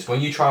listening to this. When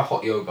you try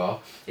hot yoga,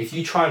 if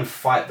you try and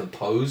fight the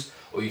pose,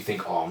 or you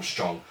think, oh, I'm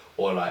strong,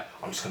 or like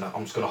I'm just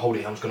gonna hold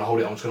it,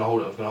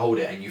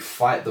 and you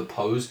fight the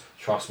pose,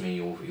 trust me,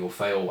 you'll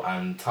fail,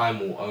 and time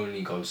will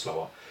only go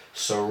slower.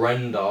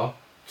 Surrender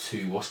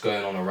to what's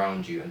going on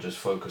around you and just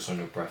focus on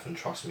your breath, and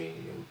trust me,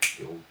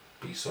 it'll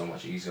be so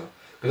much easier.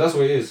 Because that's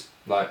what it is.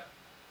 Like,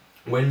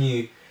 when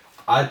you...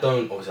 I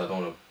don't want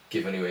to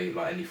give anyway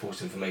like any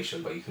false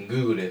information, but you can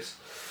Google this.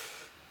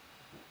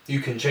 You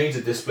can change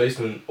the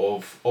displacement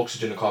of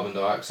oxygen and carbon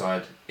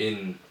dioxide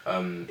in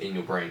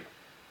your brain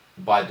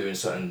by doing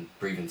certain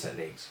breathing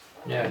techniques.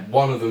 Yeah.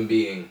 One of them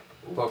being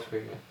Box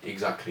breathing.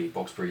 exactly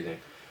box breathing,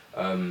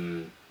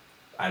 and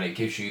it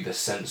gives you the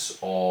sense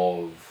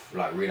of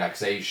like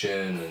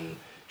relaxation and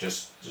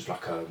just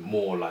like a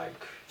more like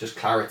just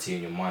clarity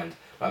in your mind.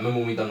 Like remember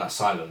when we done that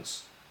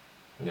silence,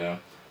 you know,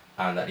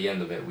 and at the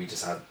end of it we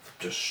just had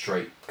just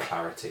straight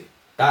clarity.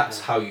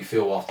 That's how you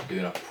feel after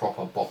doing a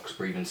proper box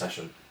breathing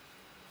session.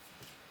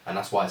 And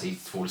that's why it's easy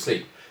to fall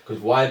asleep.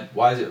 Because why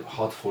is it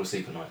hard to fall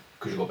asleep at night?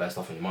 Because you've got better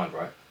stuff on your mind,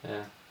 right?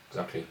 Yeah.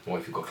 Exactly. Well,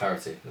 if you've got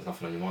clarity, there's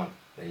nothing on your mind,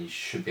 then you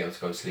should be able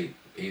to go to sleep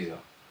easier.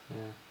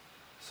 Yeah.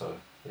 So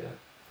yeah,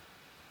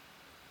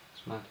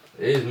 It's mad.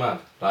 it is mad.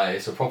 Like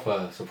it's a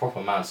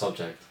proper mad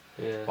subject.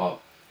 Yeah. But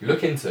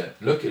look into it.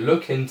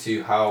 Look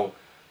into how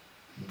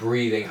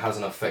breathing has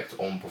an effect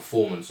on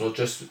performance, not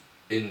just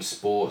in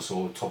sports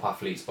or top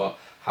athletes, but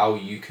how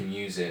you can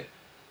use it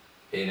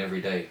in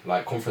every day.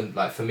 Like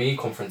for me,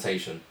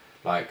 confrontation.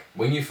 Like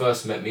when you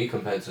first met me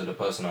compared to the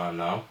person I am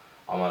now,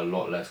 I'm a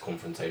lot less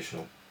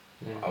confrontational.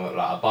 Yeah.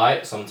 I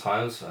bite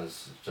sometimes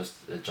as just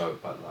a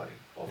joke, but like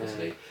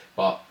obviously. Yeah.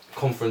 But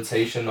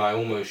confrontation, I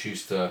almost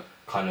used to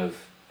kind of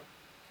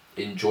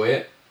enjoy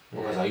it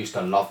because Yeah. I used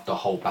to love the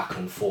whole back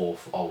and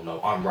forth. Oh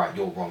no, I'm right,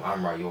 you're wrong.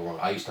 I'm right, you're wrong.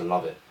 I used to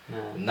love it.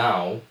 Yeah.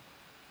 Now,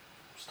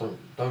 just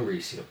don't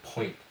really see the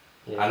point.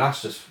 Yeah. And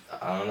that's just,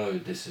 I don't know,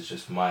 this is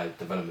just my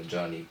development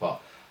journey,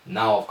 but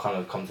now I've kind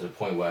of come to the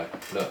point where,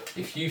 look,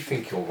 if you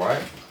think you're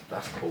right,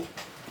 that's cool.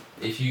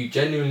 If you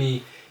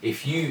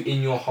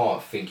in your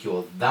heart think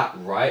you're that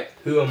right,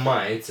 who am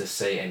I to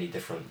say any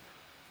different?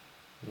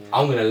 Yeah.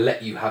 I'm going to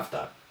let you have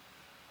that.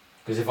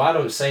 Because if I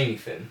don't say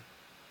anything,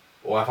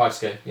 or if I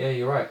just go, yeah,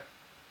 you're right,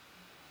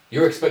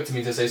 you're expecting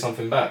me to say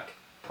something back.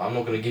 I'm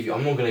not going to give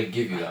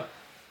you that.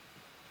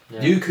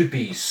 Yeah. You could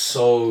be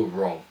so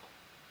wrong,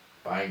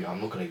 but I'm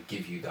not going to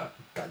give you that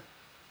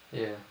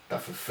Yeah.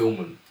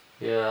 fulfillment.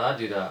 Yeah, I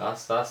do that.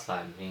 That's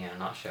like me in a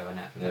nutshell,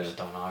 innit? I Yeah. just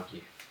don't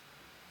argue.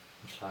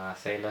 It's like, I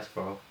say less,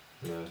 bro.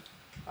 Yeah.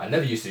 I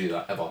never used to do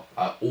that ever.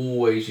 I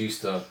always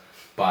used to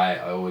bite,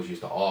 I always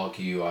used to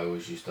argue, I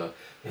always used to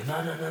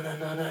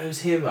no, it was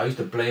him. I used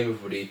to blame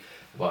everybody.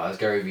 But as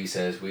Gary Vee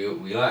says, we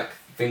like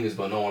fingers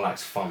but no one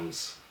likes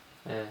thumbs.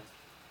 Yeah.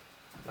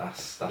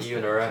 That's You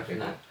and the ref, big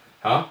innit? one.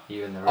 Huh?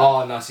 You and the ref.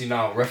 Oh no, see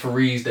now,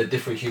 referees, they're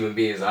different human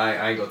beings.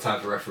 I ain't got time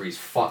for referees.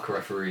 Fuck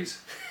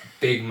referees.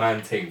 Big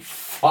man thing.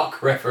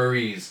 Fuck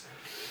referees.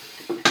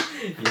 You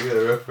and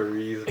the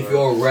referees, bro. If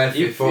you're a ref,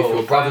 if bro,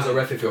 your brother's a fam.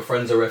 ref, if your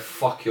friend's a ref,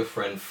 fuck your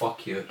friend,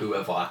 fuck you,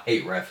 whoever. I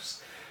hate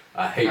refs.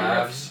 I hate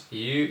refs.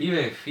 You, even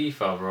in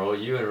FIFA, bro,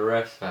 you and the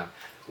refs, fam.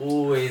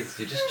 Always,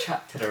 you just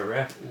chat to the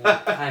ref all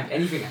the time.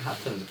 Anything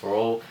happens,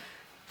 bro.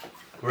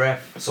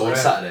 Ref. So on ref,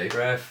 Saturday,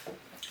 Ref.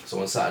 So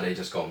on Saturday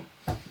just gone,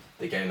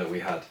 the game that we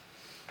had,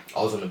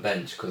 I was on the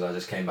bench because I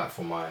just came back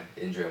from my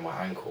injury on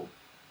my ankle.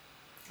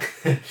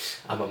 And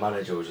my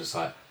manager was just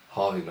like,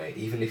 Harvey mate,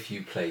 even if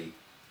you play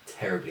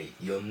terribly,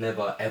 you'll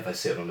never ever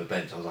sit on the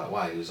bench. I was like,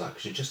 why? He was like,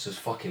 because you're just as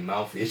fucking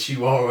mouthy as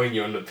you are when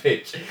you're on the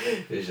pitch.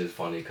 It's just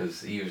funny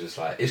because he was just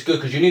like, it's good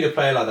because you need a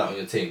player like that on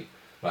your team.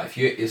 Like if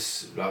you,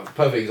 it's like a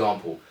perfect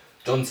example,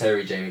 John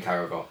Terry, Jamie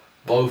Carragher,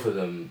 both of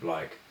them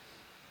like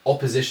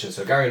opposition.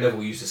 So Gary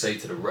Neville used to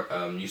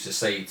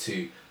say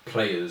to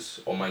players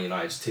on Man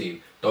United's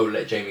team, don't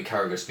let Jamie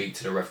Carragher speak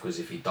to the ref because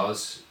if he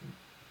does,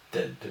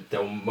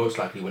 they'll most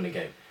likely win the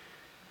game.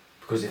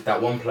 Because if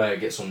that one player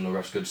gets on the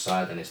ref's good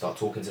side and they start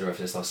talking to the ref,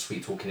 they start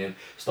sweet talking him,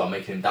 start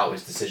making him doubt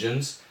his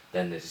decisions,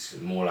 then it's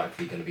more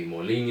likely going to be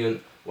more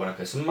lenient. Or like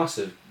it's a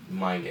massive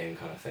mind game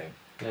kind of thing.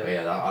 Yeah. But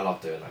yeah, I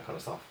love doing that kind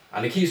of stuff.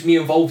 And it keeps me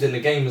involved in the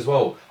game as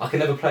well. I can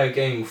never play a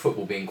game of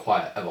football being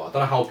quiet ever. I don't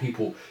know how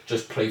people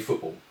just play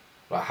football.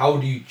 Like how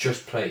do you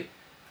just play?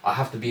 I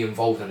have to be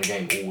involved in the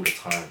game all the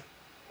time.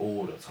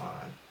 All the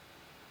time.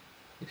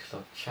 You just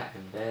love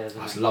chatting there, I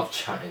isn't just it? love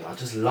chatting. I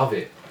just love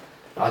it.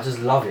 I just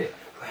love it.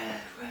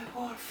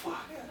 What the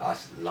fuck? I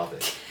just love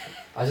it.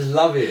 I just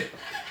love it.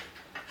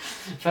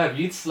 Fam,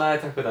 you'd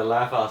slide tackle the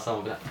life out of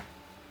someone like,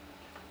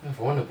 If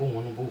I want the ball, I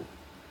want the ball.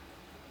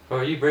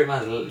 bro, you break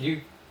man's,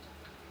 you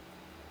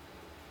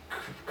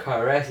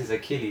caress his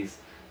Achilles.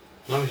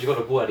 As long as you got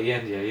the ball at the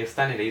end, yeah, you're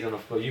standing there, he's on the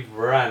floor, you've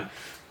ran.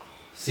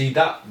 See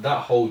that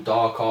whole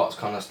dark arts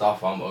kind of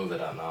stuff. I'm over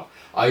that now.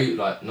 I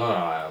like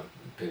I am.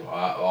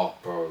 Oh,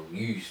 bro,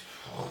 you.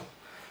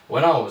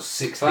 When I was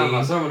 16. Fam,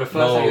 I remember the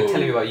first time you were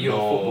telling me about you on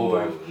football,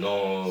 bro.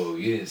 No,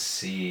 you didn't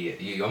see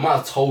it. I might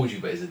have told you,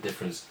 but it's a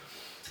difference.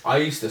 I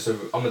used to. So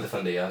I'm a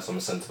defender, yeah. So I'm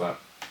a centre back.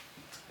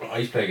 I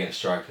used to play against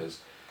strikers,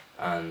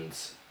 and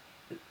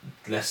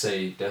let's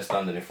say they're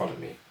standing in front of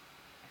me.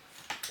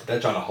 They're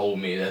trying to hold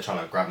me. They're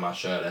trying to grab my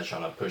shirt. They're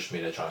trying to push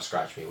me. They're trying to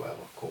scratch me. Whatever.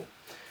 Cool.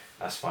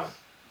 That's fine.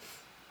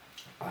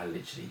 I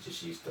literally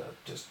just used to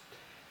just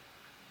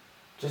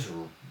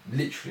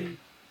literally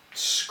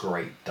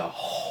scrape the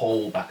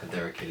whole back of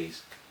their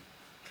Achilles,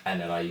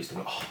 and then I used to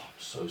go, oh, I'm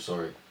so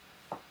sorry.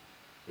 Are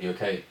you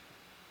okay?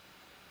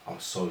 I'm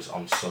so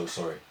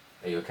sorry.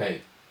 Are you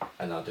okay?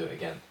 And I'll do it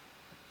again,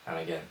 and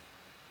again,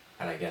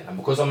 and again. And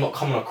because I'm not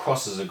coming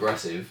across as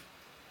aggressive,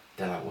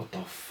 they're like, what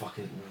the fuck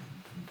is,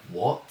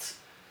 what?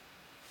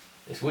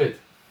 It's weird.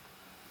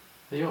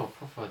 Yo,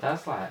 proper.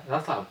 That's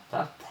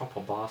proper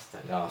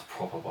bastard. Yeah, that's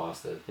proper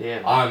bastard. Yeah.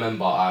 Man. I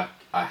remember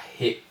I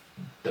hit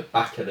the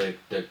back of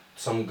the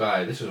some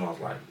guy. This was when I was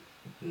like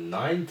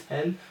 9,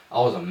 10. I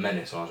was a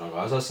menace when I was younger.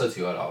 As I said to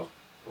you earlier,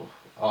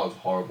 I was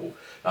horrible.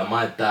 Like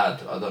my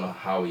dad, I don't know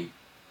how he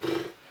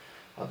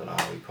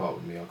part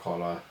with me. I can't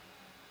lie.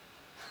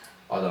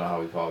 I don't know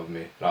how he part with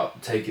me.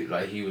 Like take it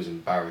like he was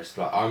embarrassed.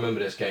 Like I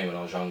remember this game when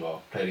I was younger.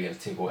 Played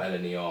against a team called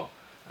LNER,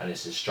 and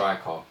it's a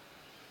striker.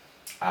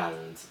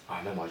 And I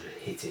remember I just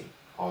hit him.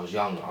 I was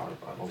young. I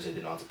obviously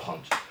didn't know how to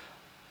punch.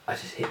 I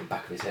just hit the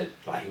back of his head.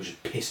 Like he was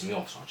just pissing me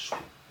off. So I just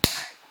went.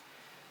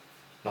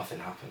 Nothing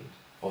happened.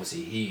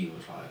 Obviously he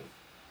was like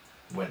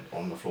went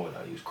on the floor.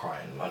 Like he was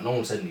crying. Like no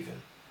one said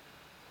anything.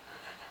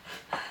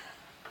 I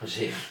just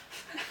hit him.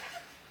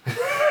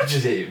 I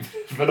just hit him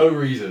for no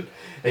reason.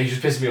 And he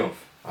just pissed me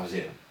off. I was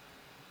hitting him.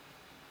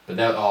 But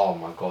that, oh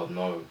my god,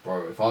 no,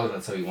 bro. If I was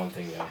gonna tell you one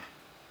thing, yeah.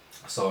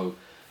 So,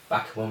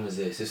 back when was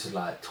this? This was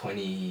like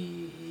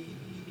 20.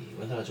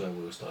 When did I join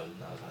Wheelstone?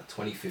 That was like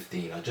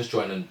 2015. I just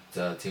joined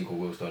a team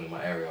called Wheelstone in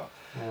my area,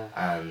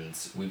 and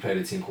we played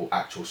a team called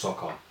Actual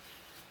Soccer.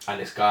 And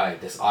this guy,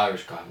 this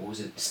Irish guy, what was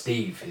it?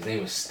 Steve. His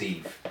name was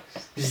Steve.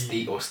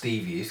 Steve or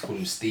Stevie. He used to call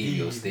him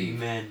Stevie or Steve. Steve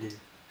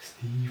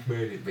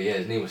Manning. But yeah,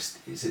 his name was.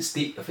 Is it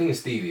Steve? I think it's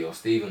Stevie or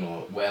Steven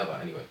or whatever.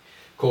 Anyway,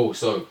 cool.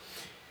 So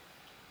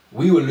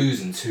we were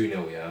losing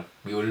 2-0. Yeah,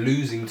 we were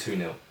losing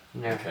 2-0.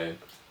 Yeah. Okay,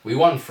 we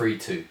won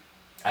 3-2,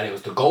 and it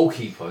was the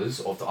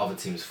goalkeepers of the other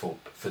team's fault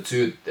for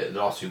the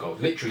last 2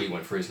 goals. Literally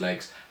went through his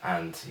legs,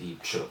 and he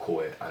should have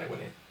caught it, and it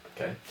went in.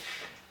 Okay.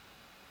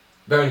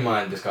 Bear in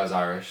mind, this guy's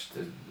Irish,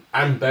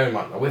 and bear in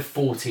mind, we're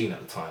 14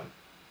 at the time.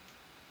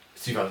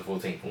 It's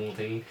 2014.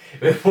 14.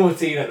 We're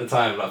 14 at the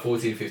time, like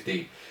 14,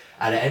 15.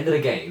 At the end of the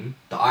game,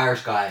 the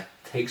Irish guy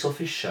takes off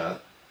his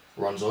shirt,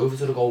 runs over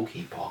to the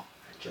goalkeeper,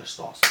 and just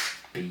starts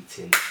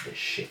beating the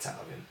shit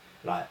out of him.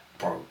 Like,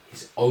 bro,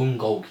 his own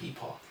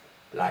goalkeeper,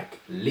 like,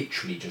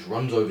 literally just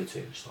runs over to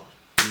him and starts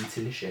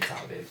beating the shit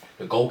out of him.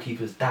 The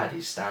goalkeeper's dad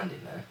is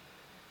standing there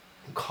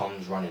and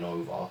comes running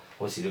over.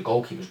 Obviously, the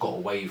goalkeeper's got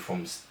away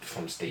from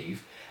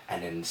Steve,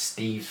 and then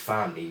Steve's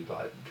family,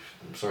 like,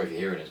 I'm sorry if you're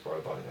hearing this, bro,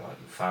 but like,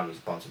 family's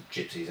a bunch of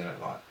gypsies, innit?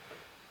 Like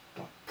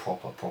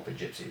proper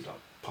gypsies, like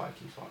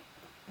pikeys, like,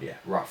 yeah,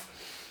 rough.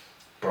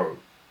 Bro,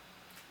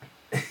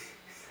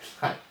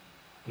 like,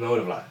 load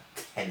of like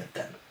 10 of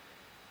them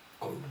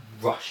go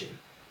rushing,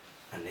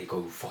 and they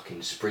go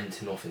fucking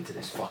sprinting off into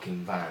this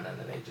fucking van, and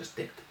then they just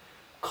dipped.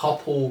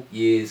 Couple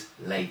years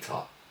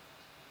later,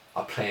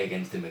 I play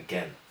against him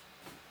again.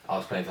 I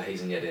was playing for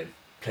Hazen Yedin,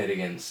 played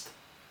against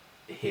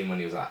him when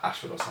he was at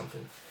Ashford or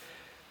something.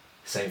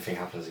 Same thing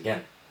happens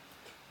again.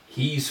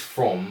 He's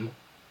from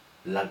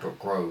Ladbroke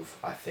Grove,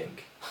 I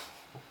think.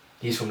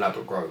 He's from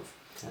Ladbroke Grove.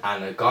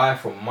 And a guy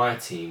from my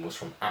team was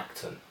from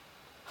Acton. Do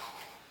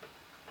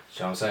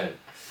you know what I'm saying?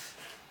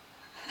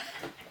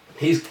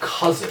 His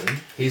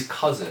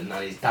cousin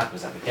and his dad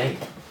was at the game.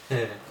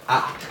 Yeah.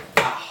 At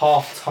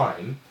half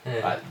time,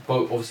 like,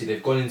 both obviously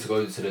they've gone in to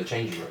go to the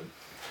changing room.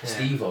 Yeah.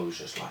 Steve-O's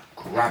just like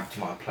grabbed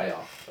my player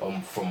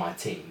from my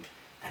team,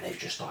 and they've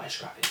just started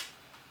scrapping.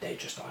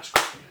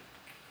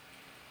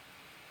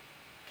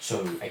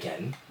 So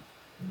again,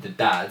 the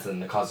dad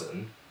and the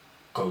cousin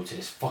go to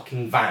this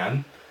fucking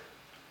van.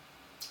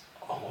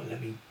 Oh, I'm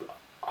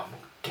gonna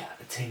get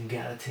out of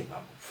the team.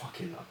 I'm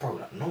fucking, bro,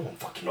 like, no one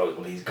fucking knows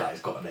what these guys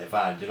got in their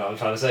van, you know what I'm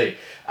trying to say?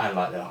 And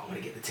like, they're like, I'm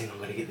gonna get the team.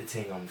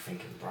 I'm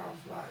thinking, bro,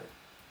 like,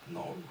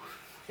 no.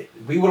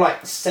 We were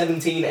like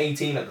 17,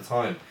 18 at the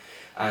time.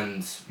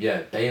 And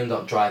yeah, they end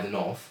up driving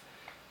off.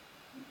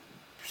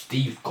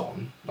 Steve's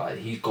gone, like,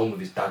 he's gone with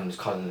his dad and his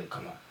cousin, and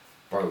come out.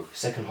 Bro,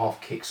 second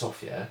half kicks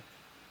off, yeah?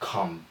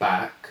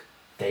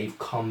 They've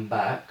come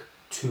back,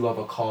 2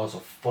 other cars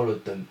have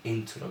followed them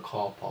into the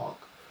car park.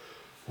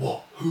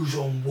 What? Who's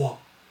on what?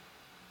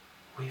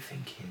 We're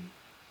thinking,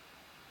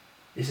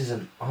 this is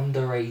an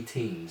under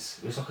 18s.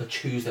 It was like a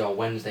Tuesday or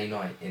Wednesday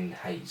night in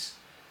Hayes.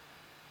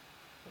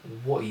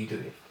 What are you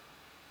doing?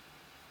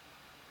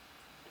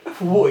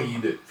 What are you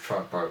doing?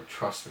 Bro,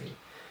 trust me.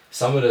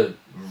 Some of the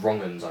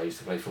wrong-uns I used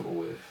to play football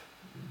with,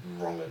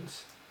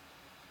 wrong-uns.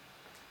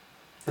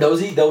 There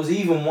was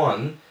even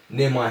one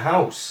near my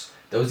house.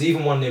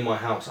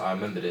 I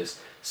remember this.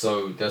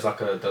 So there was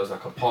like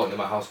a park near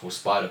my house called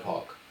Spider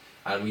Park,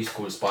 and we used to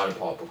call it Spider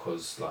Park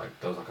because like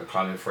there was like a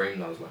climbing frame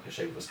that was like a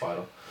shape of a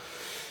spider.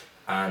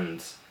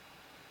 And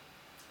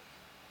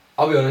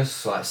I'll be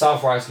honest, like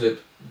South Ruislip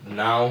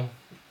now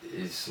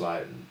is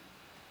like,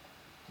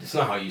 it's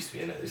not how it used to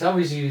be, innit? It's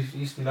always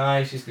used to be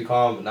nice, used to be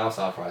calm, but now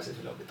South Ruislip's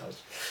a little bit dodgy.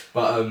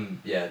 But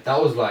yeah,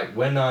 that was like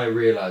when I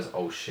realised,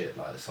 oh shit,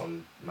 like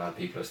some mad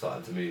people are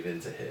starting to move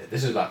into here.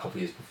 This was like a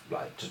couple of years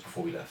like just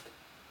before we left.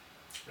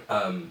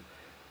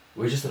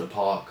 We were just at the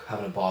park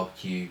having a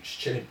barbecue, just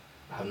chilling,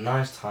 having a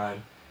nice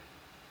time.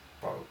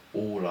 bro,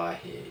 all I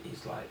hear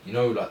is like, you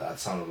know, like that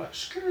sound of like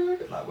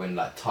skirt, like when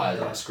like tires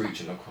are like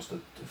screeching across the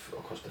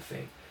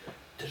thing.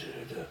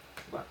 Da-da-da-da.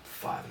 Like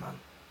 5 man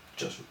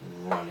just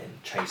running,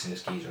 chasing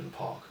this geezer in the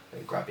park.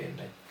 They grab him,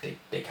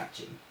 they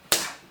catch him.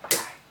 Just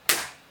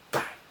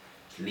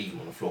leave him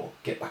on the floor,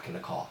 get back in the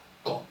car,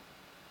 gone.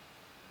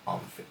 I'm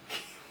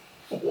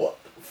thinking, what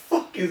the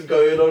fuck is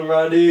going on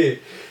around here?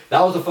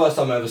 That was the first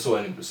time I ever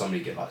saw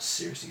somebody get like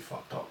seriously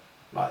fucked up.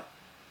 Like,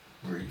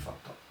 really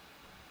fucked up.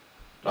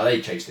 Like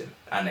they chased him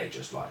and they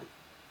just like,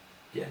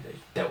 yeah, they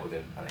dealt with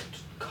him and they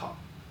just cut.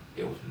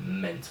 It was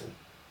mental.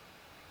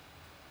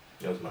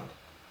 It was mad.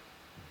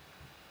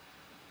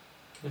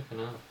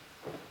 Looking out.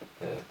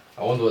 Yeah.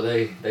 I wonder what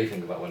they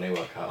think about when they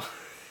work out.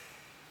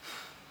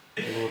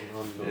 Lord.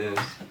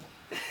 Yeah.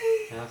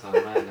 That's a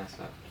madness.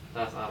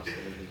 That's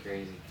absolutely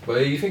crazy.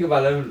 But you think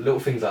about little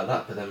things like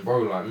that, but then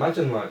bro, like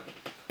imagine like,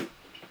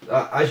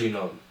 as you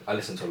know, I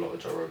listen to a lot of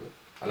Joe Rogan.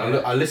 And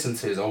I listen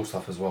to his old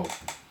stuff as well.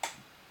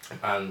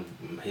 And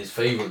his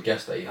favourite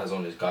guest that he has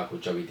on is a guy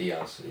called Joey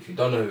Diaz. If you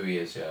don't know who he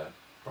is, yeah,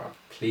 bro,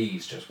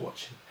 please just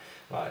watch him.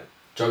 Like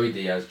Joey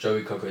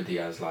Coco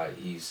Diaz, like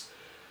he's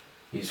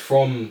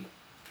from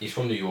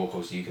New York,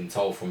 obviously you can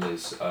tell from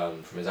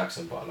his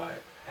accent, but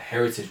like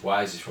heritage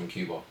wise he's from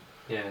Cuba.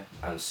 Yeah.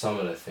 And some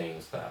of the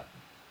things that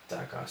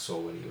guy saw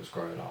when he was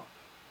growing up,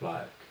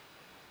 like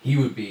he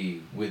would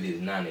be with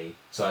his nanny,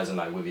 so as in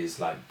like with his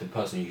like the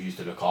person who used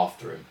to look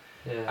after him.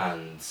 Yeah.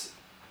 And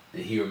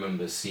he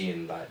remembers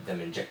seeing like them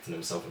injecting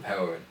themselves with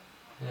heroin.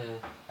 Yeah.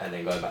 And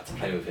then going back to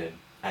play with him,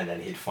 and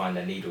then he'd find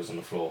their needles on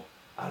the floor,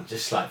 and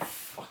just like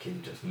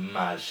fucking just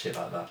mad shit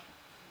like that.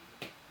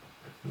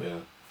 Yeah.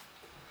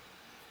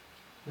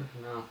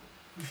 No.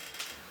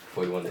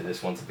 Thought you wanted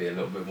this one to be a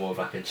little bit more of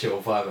like a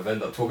chill vibe. I've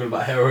ended up talking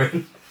about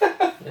heroin.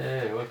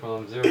 Yeah, we went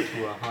from 0 to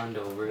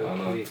 100 real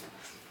quick.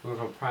 We went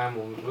from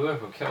primal, we went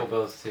from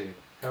kettlebells to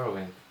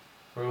heroin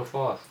real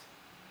fast.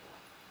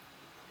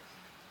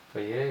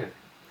 But yeah,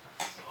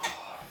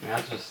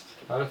 I've just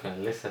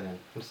been listening.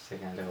 I'm just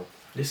taking a little.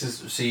 This is,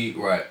 see,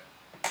 right,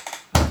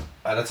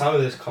 at the time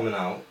of this coming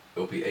out,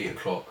 it'll be 8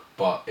 o'clock,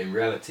 but in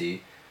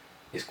reality,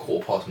 it's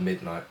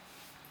midnight.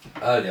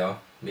 Earlier,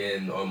 me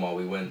and Omar,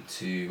 we went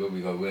to, where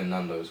we go? We went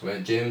Nando's. We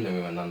went gym, then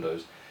we went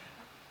Nando's.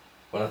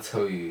 When I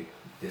tell you,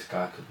 this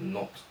guy could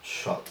not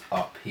shut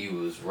up. He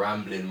was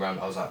rambling.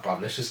 I was like,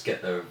 bruv, let's just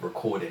get the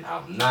recording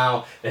out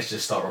now. Let's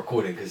just start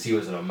recording, because he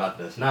was in a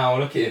madness. Now,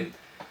 look at him.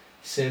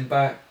 Sitting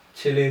back,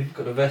 chilling,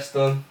 got a vest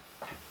on.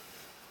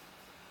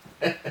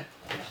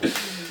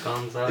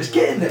 Guns out. It's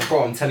getting there,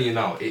 bro. I'm telling you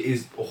now. It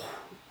is. Oh,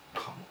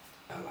 come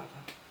on. I like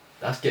that.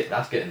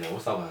 That's getting there.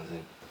 What's that one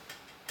thing?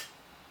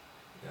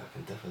 Yeah, I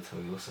can definitely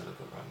tell you're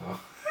celibate right now.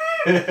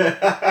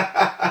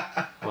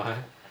 Why?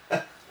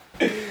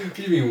 What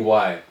do you mean,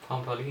 why?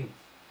 Pampaline.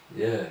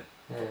 Yeah.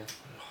 Yeah.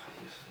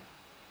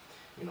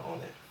 You're not on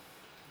it.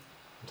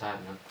 I'm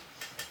tired, man.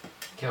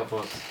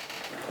 Kettlebells.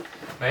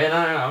 But yeah, no,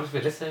 I'm just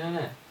been listening,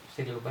 innit? Just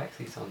take a little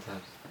backseat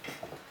sometimes.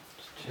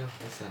 Just chill,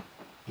 listen.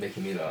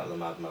 Making me look like the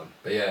madman.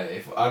 But yeah,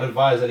 if I'd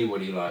advise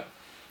anybody, like,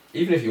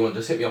 even if you want,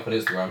 just hit me up on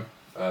Instagram,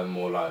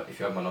 or like if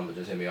you have my number,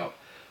 just hit me up,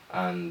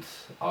 and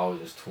I'll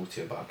just talk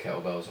to you about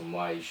kettlebells and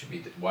why you should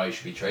be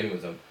training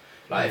with them.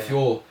 Like if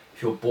you're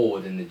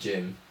bored in the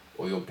gym,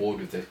 or you're bored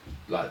with the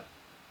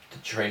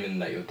training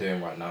that you're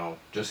doing right now,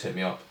 just hit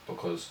me up,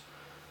 because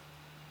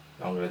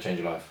I'm gonna change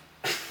your life.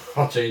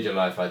 I'll change your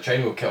life. Like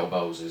training with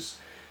kettlebells is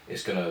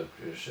it's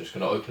just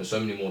gonna open so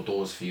many more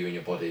doors for you in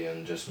your body,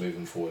 and just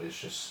moving forward,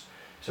 it's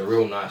a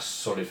real nice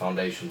solid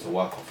foundation to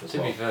work off as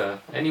well. To be fair,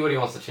 anybody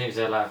wants to change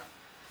their life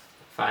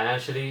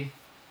financially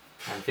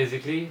and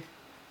physically,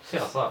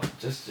 hit us up.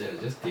 Just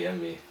DM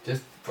me.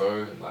 Just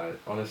bro, like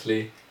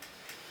honestly,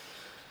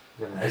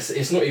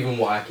 it's not even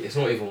what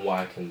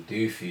I can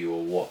do for you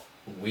or what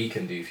we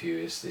can do for you.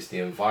 It's the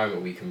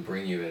environment we can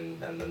bring you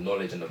in, and the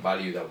knowledge and the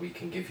value that we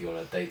can give you on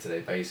a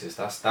day-to-day basis.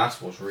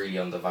 That's what's really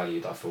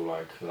undervalued. I feel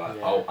like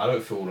Yeah. I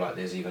don't feel like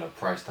there's even a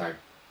price tag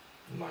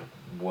like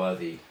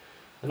worthy.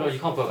 No, you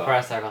can't put a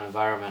price tag on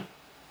environment.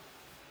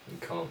 You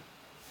can't.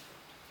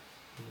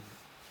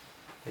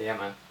 But yeah,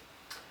 man.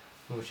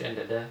 We should end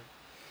it there.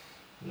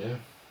 Yeah.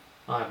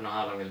 I don't know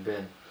how long it's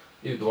been.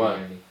 Either do I.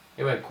 Really.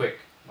 It went quick.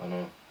 I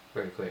know.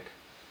 Very quick.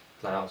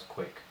 Like that was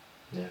quick.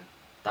 Yeah.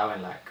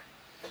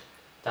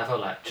 That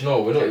felt like. Do you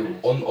know, we're 10 not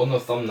minutes. on the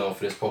thumbnail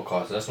for this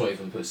podcast. Let's not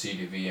even put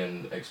C.D.V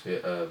and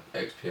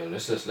XPM.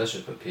 Let's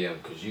just put PM,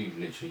 because you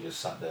literally just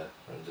sat there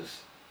and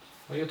just.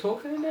 Well, you're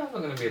talking in there. I'm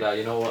not gonna be like,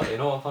 you know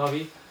what,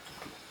 Harvey?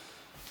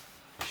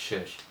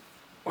 Shush.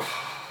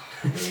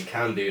 You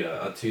can do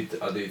that.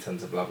 I do tend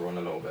to blabber on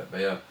a little bit,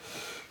 but yeah,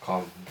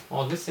 calm.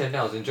 Oh, listen,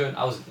 I was enjoying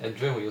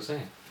what you were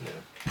saying.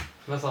 Yeah.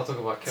 Let's not talk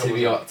about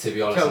kettlebells. To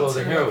be honest, Kettlebells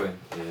and heroin.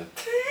 Yeah.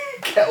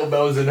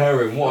 Kettlebells and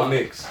heroin. What a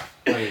mix.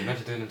 Wait, you meant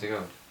to do them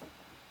together.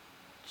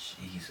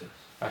 Jesus.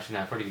 Actually,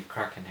 no, I'd probably be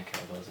cracking the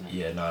kettlebells, isn't it?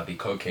 Yeah, no, it'd be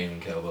cocaine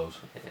and kettlebells.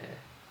 Yeah.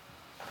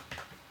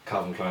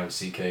 Calvin Klein,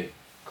 CK,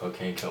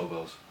 cocaine,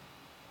 kettlebells.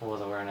 What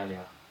was I wearing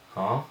earlier?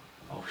 Huh?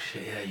 Oh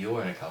shit, yeah, you're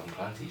wearing a Calvin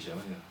Klein t-shirt,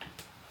 aren't you?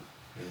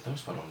 Yeah, don't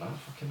spend on that.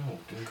 Fucking hell,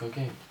 doing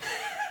cocaine.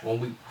 1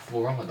 week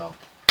before Ramadan.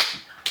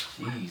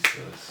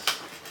 Jesus.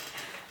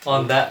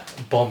 On that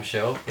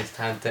bombshell, it's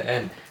time to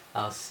end.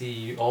 I'll see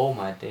you all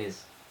my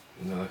days.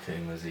 Okay,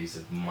 Mazzi's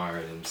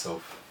admiring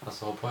himself. That's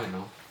the whole point,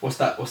 no? What's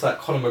that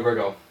Conor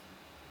McGregor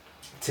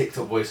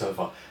TikTok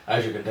voiceover?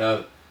 As you can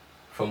tell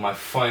from my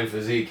fine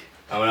physique,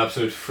 I'm an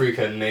absolute freak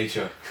of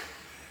nature.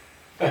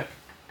 I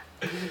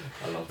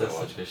love that That's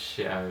one. such a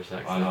shit Irish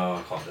accent. I know,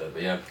 I can't do it.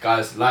 But yeah,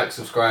 guys, like,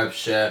 subscribe,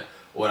 share,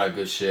 all that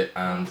good shit.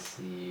 And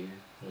See you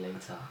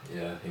later.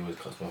 yeah, he always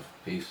cuts me off.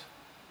 Peace.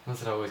 Once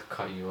did I always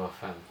cut you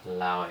off and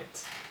allow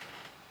it?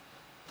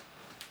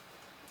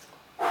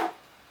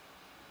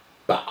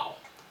 Bow.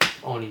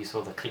 Only you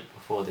saw the clip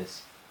before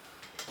this.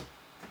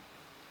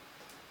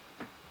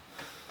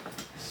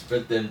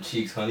 Spread them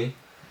cheeks, honey.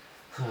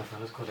 Oh, fam,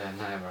 let's call it a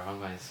night, bro. I'm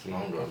going to sleep.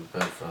 I'm going to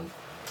bed, fam.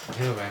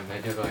 You're going to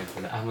bed. You're going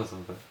to the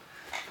Amazon, bro.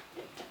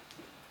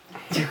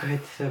 You're going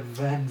to the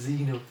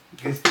Vanzino.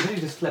 Because you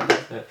just slept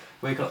like that.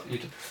 Wake up.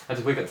 I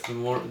just wake up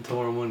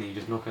tomorrow morning. You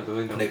just knock at the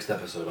window. Next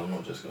episode, I'm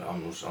not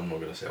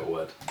gonna say a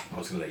word. I'm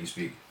just gonna let you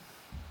speak.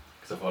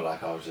 Because I felt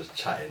like I was just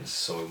chatting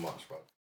so much, bro.